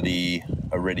quality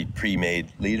already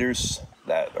pre-made leaders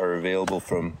that are available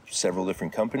from several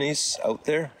different companies out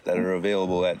there that are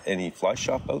available at any fly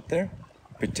shop out there,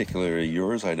 particularly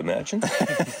yours, I'd imagine.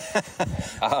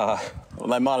 Well,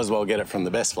 they might as well get it from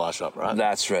the best fly shop, right?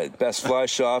 That's right. Best fly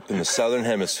shop in the Southern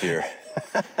Hemisphere.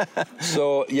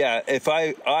 So, yeah, if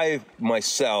I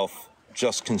myself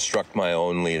just construct my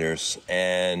own leaders,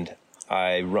 and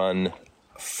I run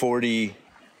 40,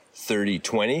 30,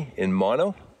 20 in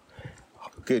mono,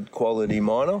 good quality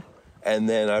mono, and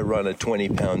then I run a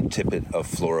 20-pound tippet of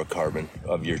fluorocarbon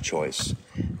of your choice.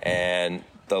 And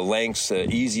the lengths, the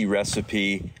easy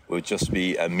recipe would just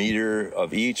be a meter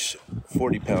of each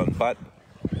 40-pound butt,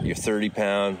 your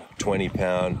 30-pound,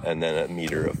 20-pound, and then a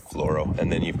meter of fluoro.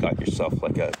 And then you've got yourself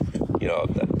like a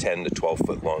 10 to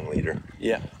 12-foot long leader.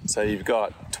 Yeah, so you've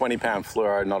got 20-pound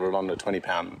fluoro knotted on the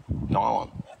 20-pound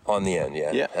nylon. On the end,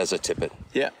 yeah, as a tippet.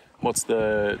 Yeah. What's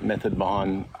the method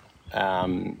behind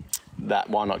that?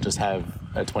 Why not just have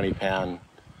a 20-pound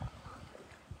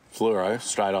fluoro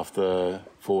straight off the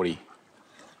 40?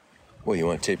 Well, you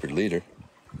want a tapered leader.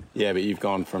 Yeah, but you've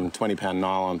gone from 20-pound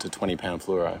nylon to 20-pound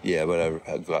fluoro. Yeah, but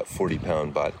I've got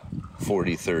 40-pound butt,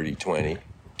 40, 30, 20,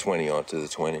 20 onto the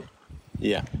 20.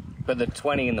 Yeah. But the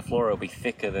 20 in the fluoro will be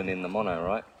thicker than in the mono,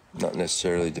 right? Not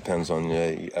necessarily. Depends on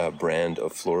the brand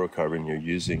of fluorocarbon you're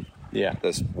using. Yeah.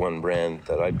 This one brand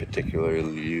that I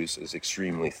particularly use is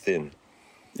extremely thin.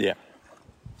 Yeah.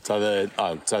 So the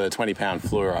 20-pound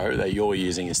fluoro that you're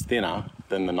using is thinner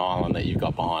than the nylon that you've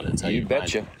got behind it. So you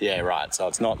betcha. Yeah, right. So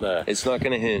it's not going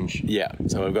to hinge. Yeah.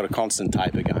 So we've got a constant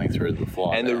taper going through the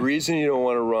fly. And the reason you don't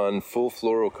want to run full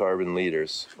fluorocarbon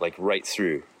leaders, like right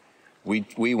through,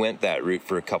 we went that route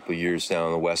for a couple of years down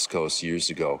on the West Coast years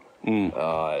ago.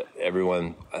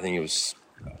 Everyone, I think it was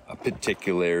a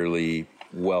particularly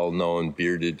well-known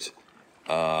bearded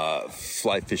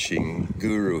fly fishing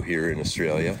guru here in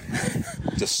Australia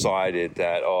decided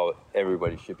that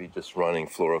everybody should be just running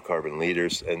fluorocarbon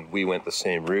leaders, and we went the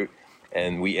same route,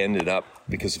 and we ended up,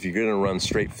 because if you're going to run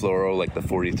straight fluoro like the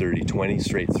 40, 30, 20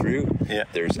 straight through,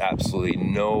 there's absolutely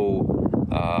no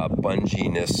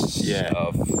bunginess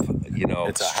of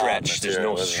it's stretch. There's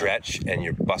no stretch, and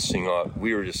you're busting off.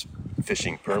 We were just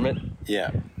fishing permit.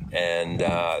 Yeah. And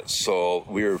so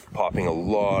we were popping a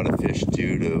lot of fish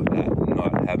due to that,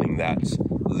 not having that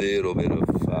little bit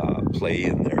of play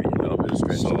in there,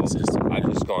 So I've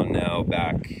just gone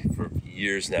back for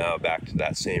years now, back to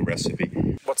that same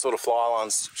recipe. What sort of fly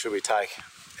lines should we take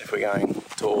if we're going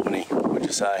to Albany, would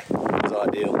you say, is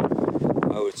ideal?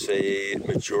 I would say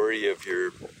majority of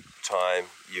your time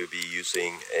you'd be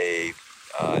using a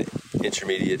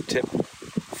intermediate tip,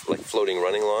 like floating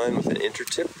running line with an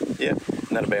intertip. Yeah,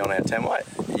 and that'll be on our 10 weight.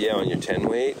 Yeah, on your 10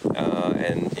 weight,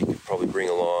 and you could probably bring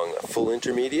along a full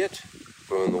intermediate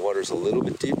when the water's a little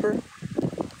bit deeper.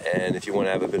 And if you want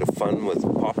to have a bit of fun with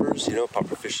poppers,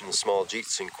 popper fishing small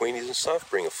jeets and queenies and stuff,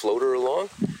 bring a floater along,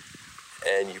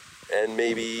 and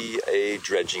maybe a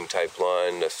dredging type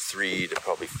line, a 3 to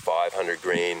probably 500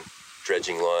 grain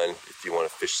dredging line if you want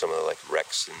to fish some of the like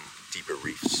wrecks and deeper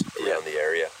reefs around the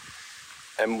area.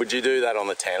 And would you do that on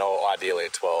the 10 or ideally a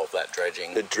 12, that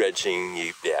dredging? The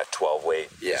dredging, 12 weight.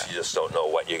 Yeah. You just don't know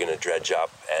what you're going to dredge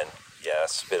up, and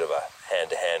it's a bit of a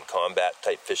hand-to-hand combat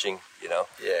type fishing,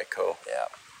 Yeah, cool. Yeah.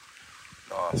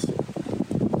 Nice.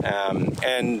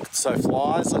 And so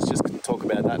flies, let's just talk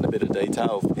about that in a bit of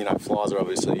detail. Flies are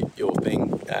obviously your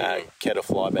thing.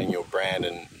 Kettafly being your brand,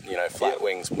 and flat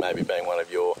wings maybe being one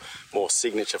of your more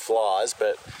signature flies.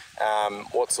 But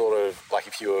what sort of, like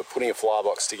if you were putting a fly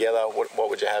box together, what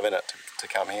would you have in it to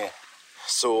come here?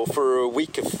 So for a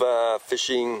week of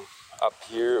fishing up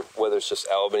here, whether it's just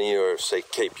Albany or say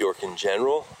Cape York in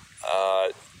general,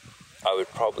 I would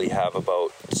probably have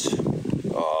about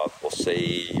we'll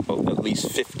say about at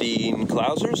least 15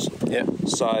 Klausers. Yeah.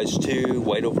 Size 2,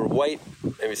 white over white.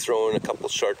 Maybe throw in a couple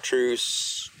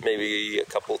chartreuse, maybe a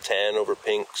couple tan over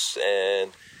pinks,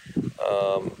 and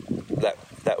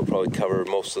that would probably cover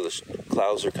most of the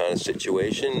Klauser kind of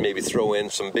situation. Maybe throw in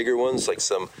some bigger ones, like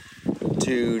some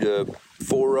 2 to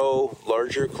 4-row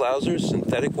larger Klausers,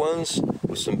 synthetic ones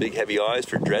with some big heavy eyes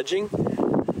for dredging.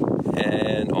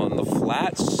 And on the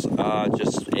flats,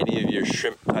 just any of your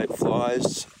shrimp type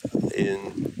flies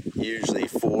in usually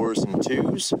 4s and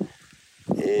 2s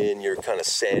in your kind of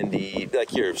sandy,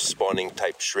 like your spawning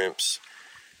type shrimps,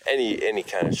 any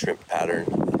kind of shrimp pattern,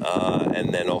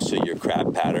 and then also your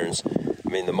crab patterns. I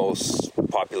mean, the most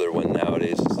popular one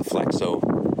nowadays is the flexo.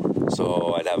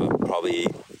 So I'd have probably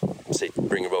say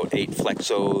bring about 8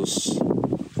 flexos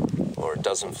or a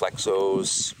dozen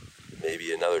flexos,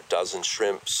 maybe another dozen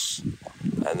shrimps,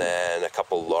 and then a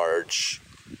couple large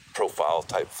profile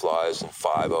type flies and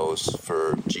 5-0s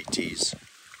for GTs.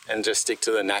 And just stick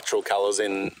to the natural colours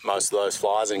in most of those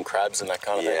flies and crabs and that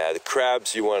kind of thing? Yeah, the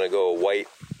crabs you want to go white,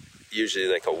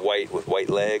 usually like a white with white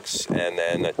legs, and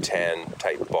then a tan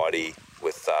type body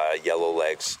with yellow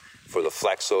legs. For the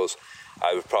flexos,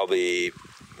 I would probably,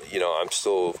 I'm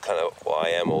still I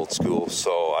am old school,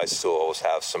 so I still always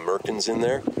have some Merkins in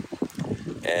there.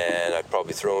 And I'd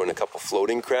probably throw in a couple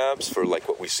floating crabs for like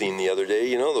what we seen the other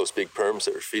day, those big perms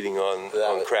that were feeding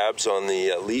on crabs on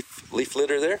the leaf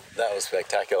litter there. That was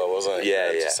spectacular, wasn't it? Yeah,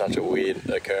 It's just such a weird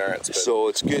occurrence. But... So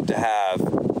it's good to have,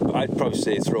 I'd probably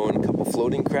say throw in a couple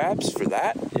floating crabs for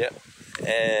that. Yeah.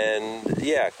 And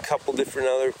yeah, a couple different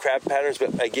other crab patterns,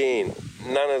 but again,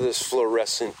 none of this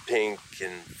fluorescent pink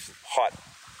and hot,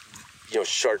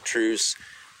 chartreuse.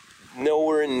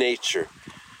 Nowhere in nature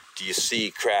do you see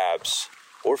crabs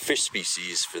or fish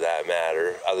species for that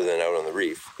matter, other than out on the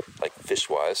reef, like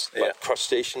fish-wise, but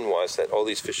crustacean-wise, that all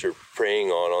these fish are preying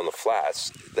on the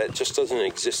flats, that just doesn't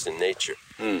exist in nature.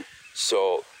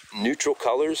 So neutral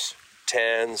colors,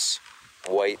 tans,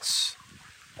 whites,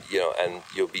 and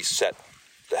you'll be set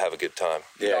to have a good time.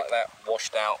 Yeah, like that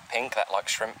washed out pink, that like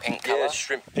shrimp pink color. Yeah,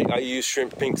 shrimp pink. I use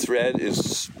shrimp pink thread.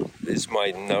 Is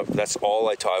my that's all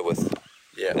I tie with.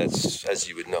 Yeah, that's as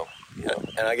you would know.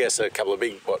 And I guess a couple of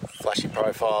big flashy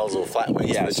profiles or flat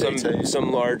wings. Yeah, for GTs.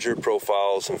 some larger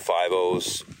profiles and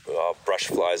 5-0s, brush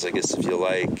flies, I guess if you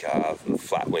like,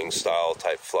 flat wing style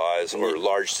type flies or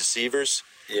large deceivers.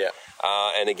 Yeah.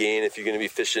 And again, if you're going to be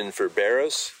fishing for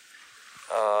barrows,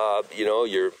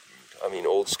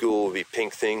 old school would be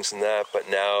pink things and that, but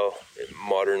now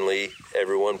modernly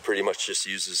everyone pretty much just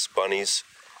uses bunny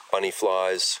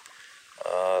flies,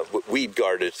 weed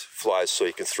guarded flies, so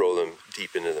you can throw them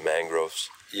deep into the mangroves.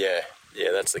 Yeah,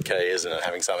 that's the key, isn't it?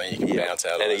 Having something you can bounce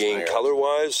out of. And again, color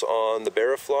wise on the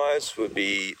barra flies would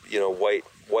be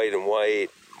white and white,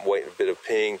 a bit of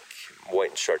pink, white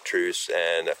and chartreuse,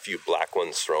 and a few black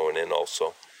ones thrown in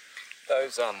also.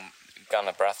 Those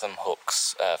Gunner Bratham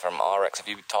hooks from RX, have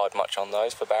you tied much on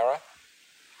those for barra?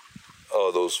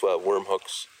 Oh, those worm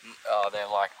hooks. Oh, they're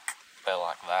like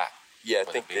that. Yeah,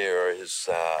 I think they are his.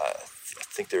 I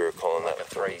think they were calling like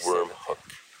that a worm hook.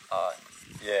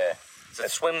 Yeah, it's a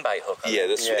swim bait hook.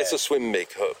 It's a swim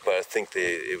bait hook, but I think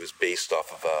it was based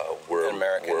off of a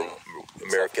American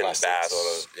bass sort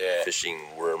of,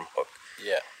 fishing worm hook.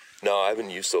 Yeah. No, I haven't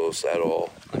used those at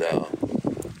all. Okay. No.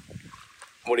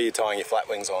 What are you tying your flat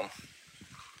wings on?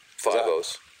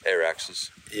 5-0s, air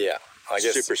axes. Yeah, I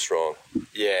guess super strong.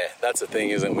 Yeah, that's the thing,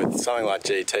 isn't it? With something like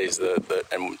GTs,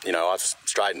 and I've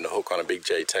straightened a hook on a big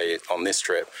GT on this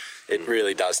trip. It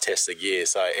really does test the gear,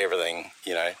 so everything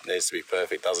needs to be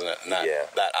perfect, doesn't it? And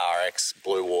that RX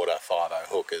Blue Water 5-0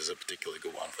 hook is a particularly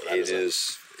good one for that.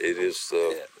 It's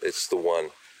the one.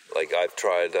 Like I've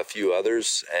tried a few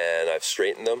others and I've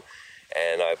straightened them,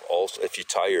 and I've also, if you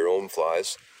tie your own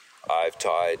flies, I've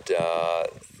tied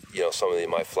some of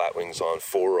my flat wings on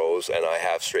 4-0s, and I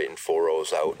have straightened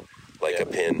 4-0s out like a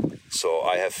pin. So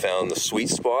I have found the sweet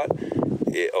spot,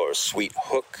 or sweet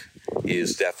hook,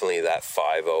 is definitely that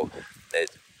 5-0.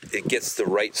 It gets the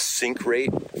right sink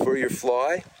rate for your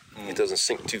fly. It doesn't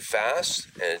sink too fast,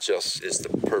 and it just is the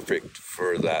perfect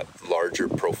for that larger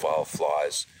profile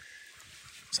flies.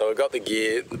 So we've got the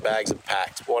gear, the bags are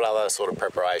packed. What other sort of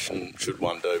preparation should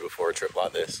one do before a trip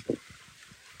like this?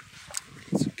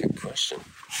 That's a good question.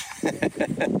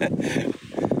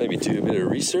 Maybe do a bit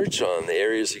of research on the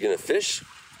areas you're going to fish.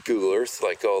 Google Earth,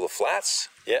 like all the flats.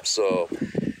 Yep. So,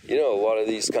 a lot of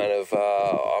these kind of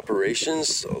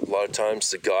operations, a lot of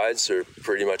times the guides are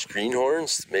pretty much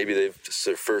greenhorns. Maybe it's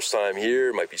their first time here.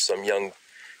 It might be some young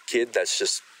kid that's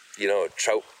just, a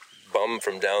trout bum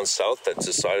from down south that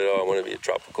decided, I want to be a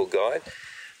tropical guide.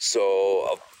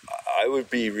 So I would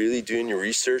be really doing your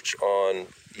research on,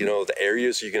 you know, the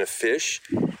areas you're going to fish,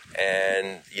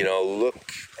 and, you know,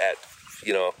 look at,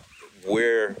 you know,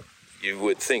 where you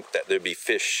would think that there'd be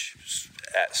fish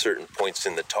at certain points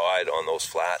in the tide on those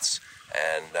flats.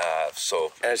 And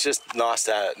and it's just nice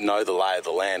to know the lay of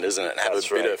the land, isn't it? And have a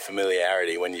bit of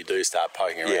familiarity when you do start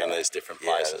poking around these different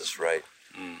places. Yeah, that's right.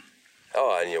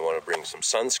 Oh, and you want to bring some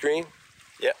sunscreen.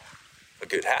 Yep. A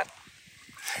good hat.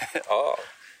 Oh,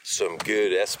 some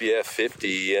good SPF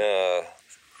 50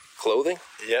 clothing.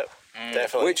 Yep,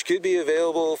 definitely. Which could be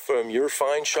available from your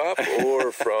fine shop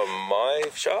or from my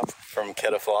shop. From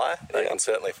Kettafly. They can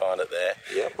certainly find it there.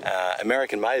 Yep.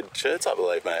 American-made shirts, I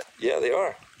believe, mate. Yeah, they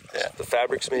are. Yeah. The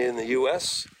fabric's made in the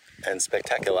U.S. And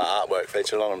spectacular artwork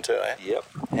featured on them too, eh? Yep.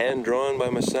 Hand-drawn by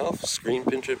myself, screen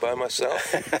printed by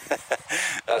myself.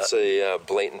 That's a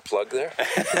blatant plug there.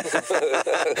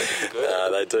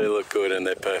 They do look good, and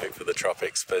they're perfect for the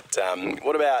tropics. But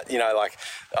what about, you know, like,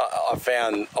 I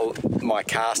found my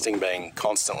casting being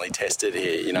constantly tested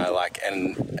here, you know, like,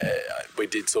 and we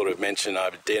did sort of mention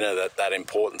over dinner that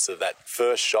importance of that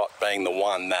first shot being the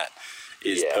one that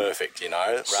is perfect, you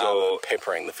know, rather than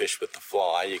peppering the fish with the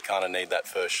fly. You kind of need that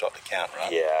first shot to count,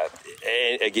 right? Yeah,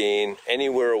 and again,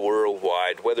 anywhere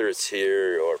worldwide, whether it's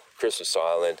here or Christmas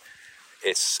Island,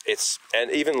 it's and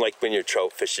even like when you're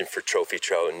trout fishing for trophy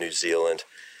trout in New Zealand,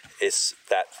 it's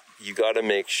that you got to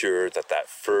make sure that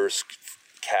first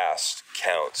cast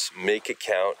counts. Make it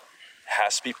count.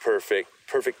 Has to be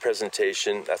perfect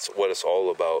presentation. That's what it's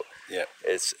all about. Yeah.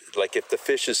 It's like if the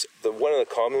fish is one of the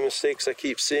common mistakes I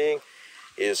keep seeing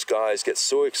is guys get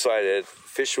so excited,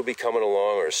 fish will be coming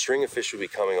along, or a string of fish will be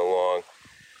coming along,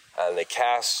 and they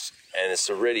cast, and it's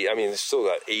already, I mean, they still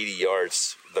got 80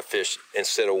 yards, the fish,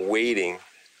 instead of waiting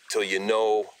till you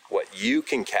know what you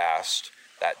can cast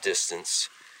that distance,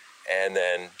 and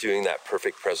then doing that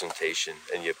perfect presentation.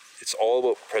 And it's all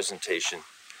about presentation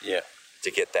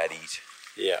to get that eat.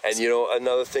 Yeah. And, you know,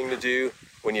 another thing to do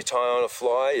when you tie on a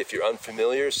fly, if you're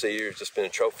unfamiliar, say you're just been a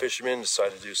trout fisherman,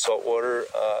 decide to do saltwater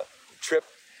trip,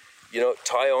 you know,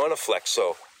 tie on a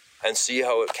flexo and see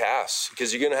how it casts,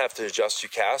 because you're going to have to adjust your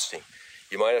casting.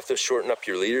 You might have to shorten up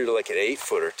your leader to like an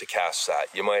 8-footer to cast that.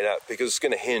 You might have, because it's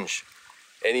going to hinge.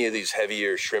 Any of these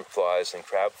heavier shrimp flies and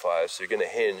crab flies, they're going to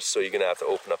hinge, so you're going to have to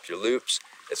open up your loops.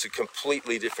 It's a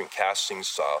completely different casting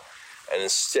style. And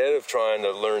instead of trying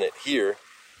to learn it here,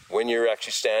 when you're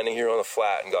actually standing here on the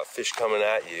flat and got fish coming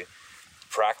at you,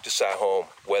 practice at home,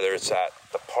 whether it's at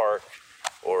the park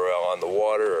or on the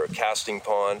water or a casting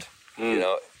pond. You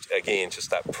know, again, just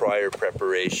that prior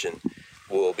preparation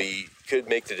could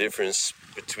make the difference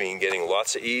between getting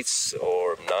lots of eats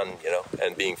or none, you know,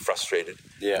 and being frustrated.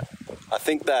 Yeah. I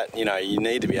think that, you know, you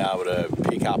need to be able to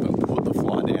pick up and put the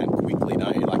fly down quickly,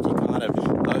 don't you? Like, you kind of,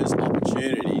 those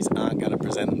opportunities aren't going to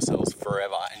present themselves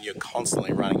forever, and you're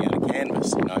constantly running out of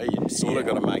canvas, you know? You sort of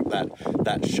got to make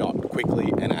that shot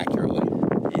quickly and accurately.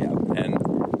 Yeah, and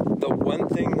the one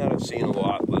thing that I've seen a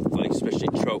lot with, like, especially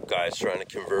trout guys trying to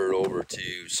convert over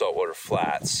to saltwater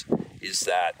flats is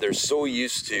that they're so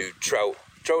used to trout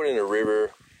in a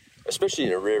river, especially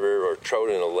in a river, or trout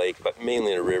in a lake, but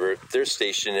mainly in a river. They're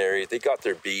stationary. They got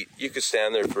their beat. You could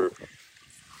stand there for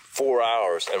 4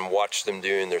 hours and watch them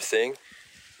doing their thing.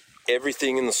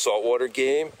 Everything in the saltwater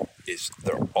game is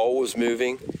they're always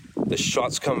moving. The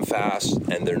shots come fast,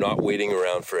 and they're not waiting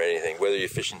around for anything. Whether you're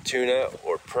fishing tuna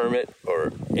or permit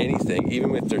or anything,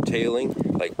 even if they're tailing,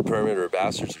 like permit or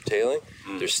bastards are tailing,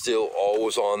 they're still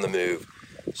always on the move.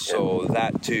 So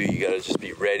that too, you got to just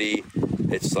be ready.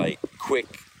 It's like quick,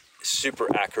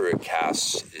 super accurate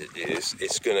casts.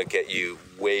 It's going to get you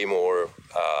way more,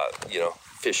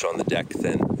 fish on the deck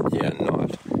than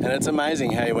not. And it's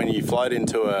amazing how when you float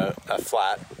into a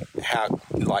flat, how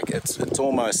like it's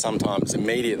almost sometimes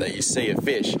immediate that you see a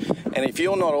fish. And if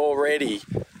you're not already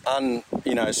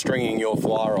stringing your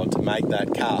fly rod to make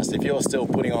that cast, if you're still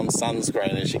putting on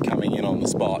sunscreen as you're coming in on the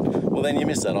spot, well, then you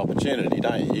miss that opportunity,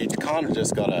 don't you? You kind of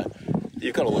just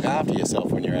you've got to look after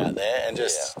yourself when you're out there and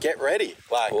just get ready.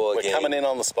 Like, we're coming in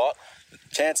on the spot.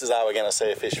 Chances are we're going to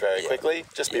see a fish very quickly.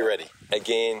 Just be ready.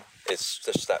 Again, it's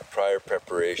just that prior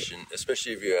preparation,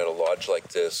 especially if you're at a lodge like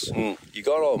this. You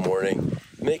got all morning.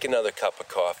 Make another cup of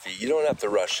coffee. You don't have to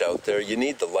rush out there. You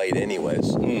need the light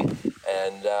anyways.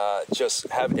 And just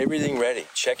have everything ready.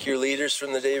 Check your leaders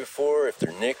from the day before. If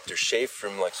they're nicked or chafed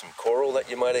from like some coral that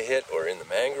you might have hit or in the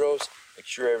mangroves, make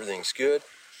sure everything's good.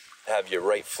 Have your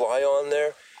right fly on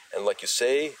there. And like you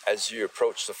say, as you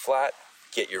approach the flat,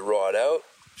 get your rod out,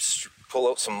 pull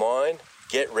out some line,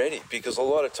 get ready. Because a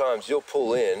lot of times you'll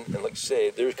pull in, and like you say,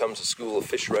 there comes a school of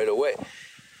fish right away.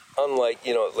 Unlike,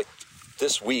 like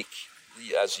this week,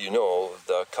 as you know,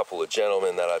 the couple of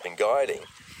gentlemen that I've been guiding,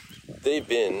 they've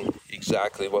been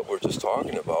exactly what we're just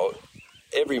talking about.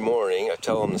 Every morning I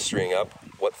tell them to string up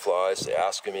what flies, they're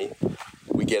asking me.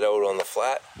 We get out on the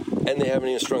flat and they haven't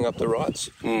even strung up the rods.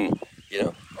 You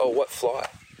know, oh, what fly?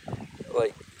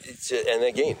 Like, and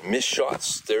again, missed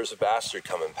shots. There's a bastard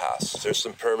coming past. There's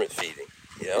some permit feeding,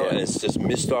 you know, and it's just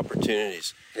missed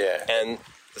opportunities. Yeah. And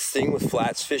the thing with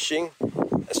flats fishing,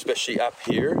 especially up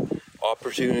here,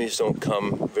 opportunities don't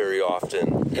come very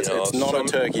often. It's not a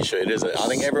turkey shoot, is it? I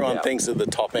think everyone thinks at the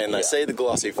top end, they see the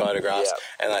glossy photographs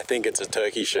and they think it's a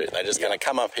turkey shoot. They're just going to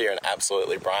come up here and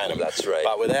absolutely brain them. That's right.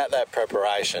 But without that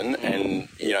preparation and,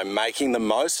 you know, making the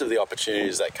most of the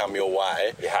opportunities that come your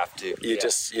way, you have to.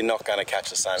 You're not going to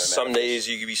catch the same amount. Some days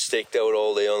you could be staked out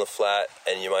all day on the flat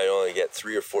and you might only get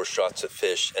 3 or 4 shots of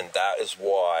fish, and that is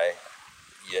why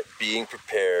being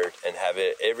prepared and have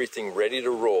everything ready to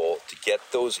roll to get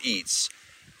those eats.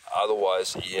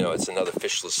 Otherwise, you know, it's another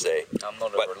fishless day. I'm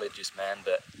not a religious man,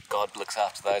 but God looks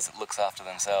after those that looks after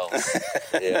themselves.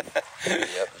 There's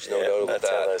no doubt about that's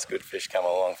that. How those good fish come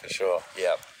along for sure.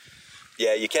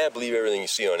 Yeah, you can't believe everything you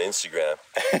see on Instagram.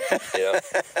 You know,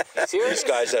 these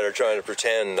guys that are trying to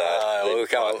pretend.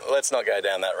 Let's not go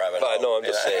down that rabbit hole. No, I'm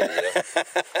just saying.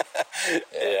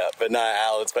 But no,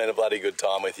 Al, it's been a bloody good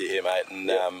time with you here, mate,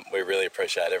 and we really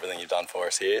appreciate everything you've done for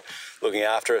us here, looking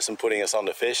after us and putting us on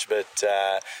to fish. But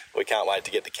we can't wait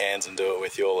to get to Cairns and do it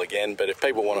with you all again. But if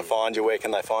people want to find you, where can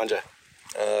they find you?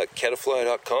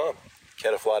 Kettafly.com.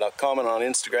 Kettafly.com, and on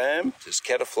Instagram? Just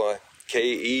Kettafly.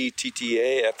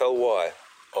 Kettafly.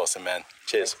 Awesome, man.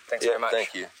 Cheers. Thanks very much.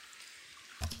 Thank you.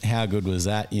 How good was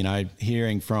that? You know,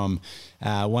 hearing from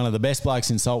one of the best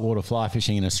blokes in saltwater fly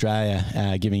fishing in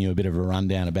Australia, giving you a bit of a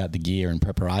rundown about the gear and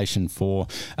preparation for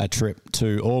a trip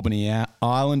to Albany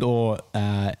Island or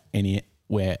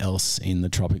anywhere else in the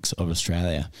tropics of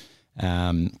Australia.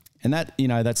 And that, you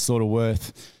know, that's sort of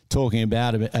worth talking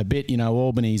about a bit. You know,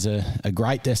 Albany's a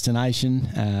great destination,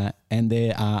 and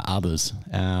there are others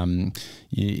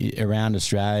around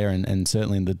Australia, and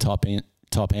certainly in the top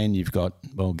end you've got,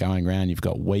 well, going around, you've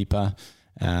got Weipa,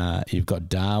 you've got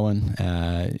Darwin,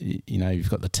 you know, you've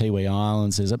got the Tiwi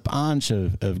Islands. There's a bunch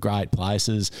of great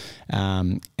places,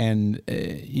 and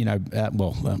you know,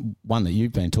 one that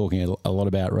you've been talking a lot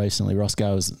about recently,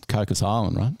 Roscoe, is Cocos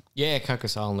Island, right? Yeah,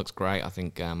 Cocos Island looks great. I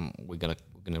think we're going to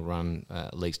run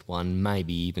at least 1,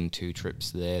 maybe even 2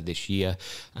 trips there this year.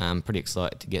 Pretty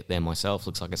excited to get there myself.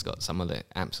 Looks like it's got some of the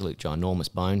absolute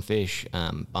ginormous bonefish,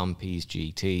 bumpies,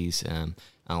 GTs, and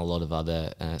a lot of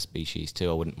other species too.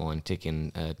 I wouldn't mind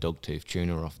ticking dogtooth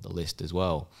tuna off the list as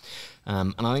well.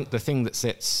 And I think the thing that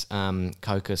sets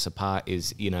Cocos apart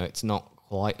is, you know, it's not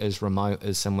quite as remote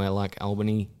as somewhere like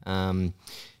Albany.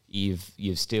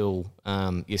 You're still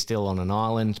on an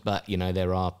island, but you know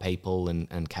there are people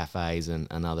and cafes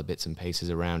and other bits and pieces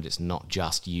around. It's not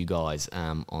just you guys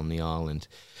on the island.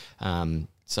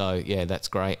 So yeah, that's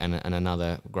great, and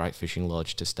another great fishing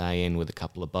lodge to stay in with a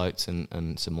couple of boats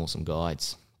and some awesome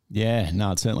guides. Yeah,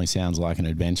 no, it certainly sounds like an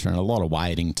adventure, and a lot of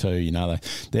wading too. You know,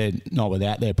 they're not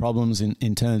without their problems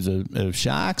in terms of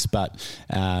sharks, but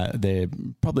they're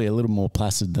probably a little more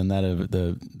placid than that of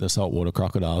the saltwater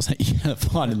crocodiles that you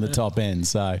find in the top end.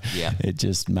 So it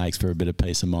just makes for a bit of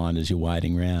peace of mind as you're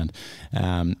wading around.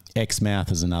 Exmouth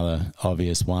is another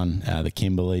obvious one. The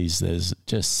Kimberleys, there's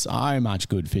just so much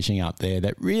good fishing up there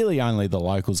that really only the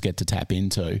locals get to tap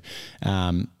into.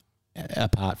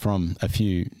 Apart from a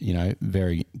few, you know,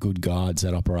 very good guides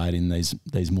that operate in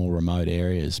these more remote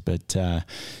areas. But,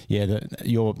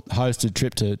 your hosted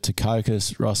trip to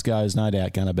Cocos, Roscoe, is no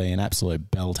doubt going to be an absolute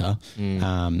belter.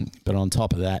 But on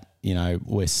top of that, you know,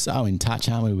 we're so in touch,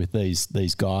 aren't we, with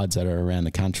these guides that are around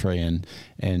the country and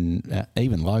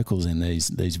even locals in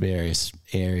these various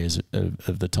areas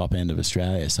of the top end of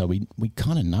Australia. So we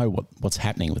kind of know what's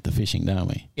happening with the fishing, don't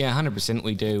we? Yeah, 100%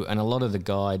 we do. And a lot of the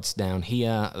guides down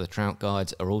here, the trout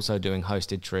guides, are also doing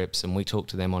hosted trips, and we talk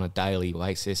to them on a daily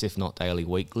basis, if not daily,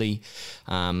 weekly.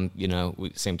 You know,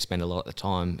 we seem to spend a lot of the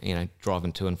time, you know,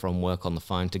 driving to and from work on the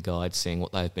phone to guides, seeing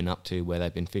what they've been up to, where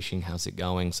they've been fishing, how's it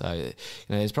going. So, you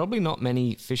know, there's probably not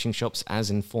many fishing shops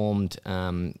as informed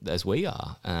as we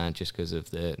are, just because of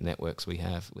the networks we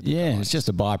have. With it's just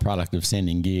a byproduct of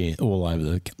sending gear all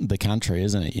over the country,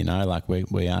 isn't it? You know, like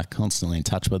we are constantly in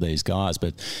touch with these guys.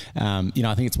 But, you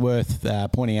know, I think it's worth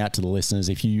pointing out to the listeners,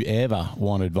 if you ever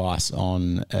want advice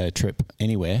on a trip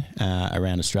anywhere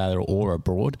around Australia or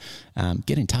abroad,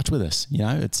 get in touch with us. You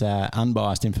know, it's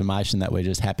unbiased information that we're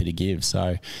just happy to give.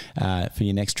 So for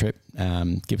your next trip,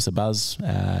 give us a buzz,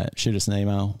 shoot us an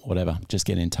email, whatever. Just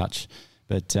get in touch.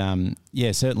 But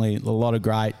yeah, certainly a lot of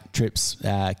great trips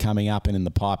coming up and in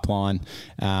the pipeline.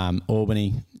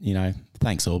 Albany,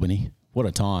 thanks Albany. What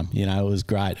a time, it was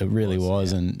great. It really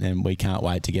was, and we can't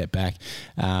wait to get back.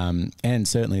 And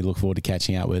certainly look forward to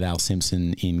catching up with Al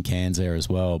Simson in Cairns there as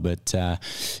well. But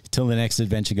till the next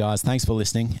adventure, guys, thanks for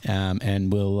listening,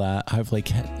 and we'll hopefully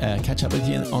catch up with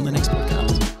you on the next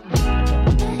podcast.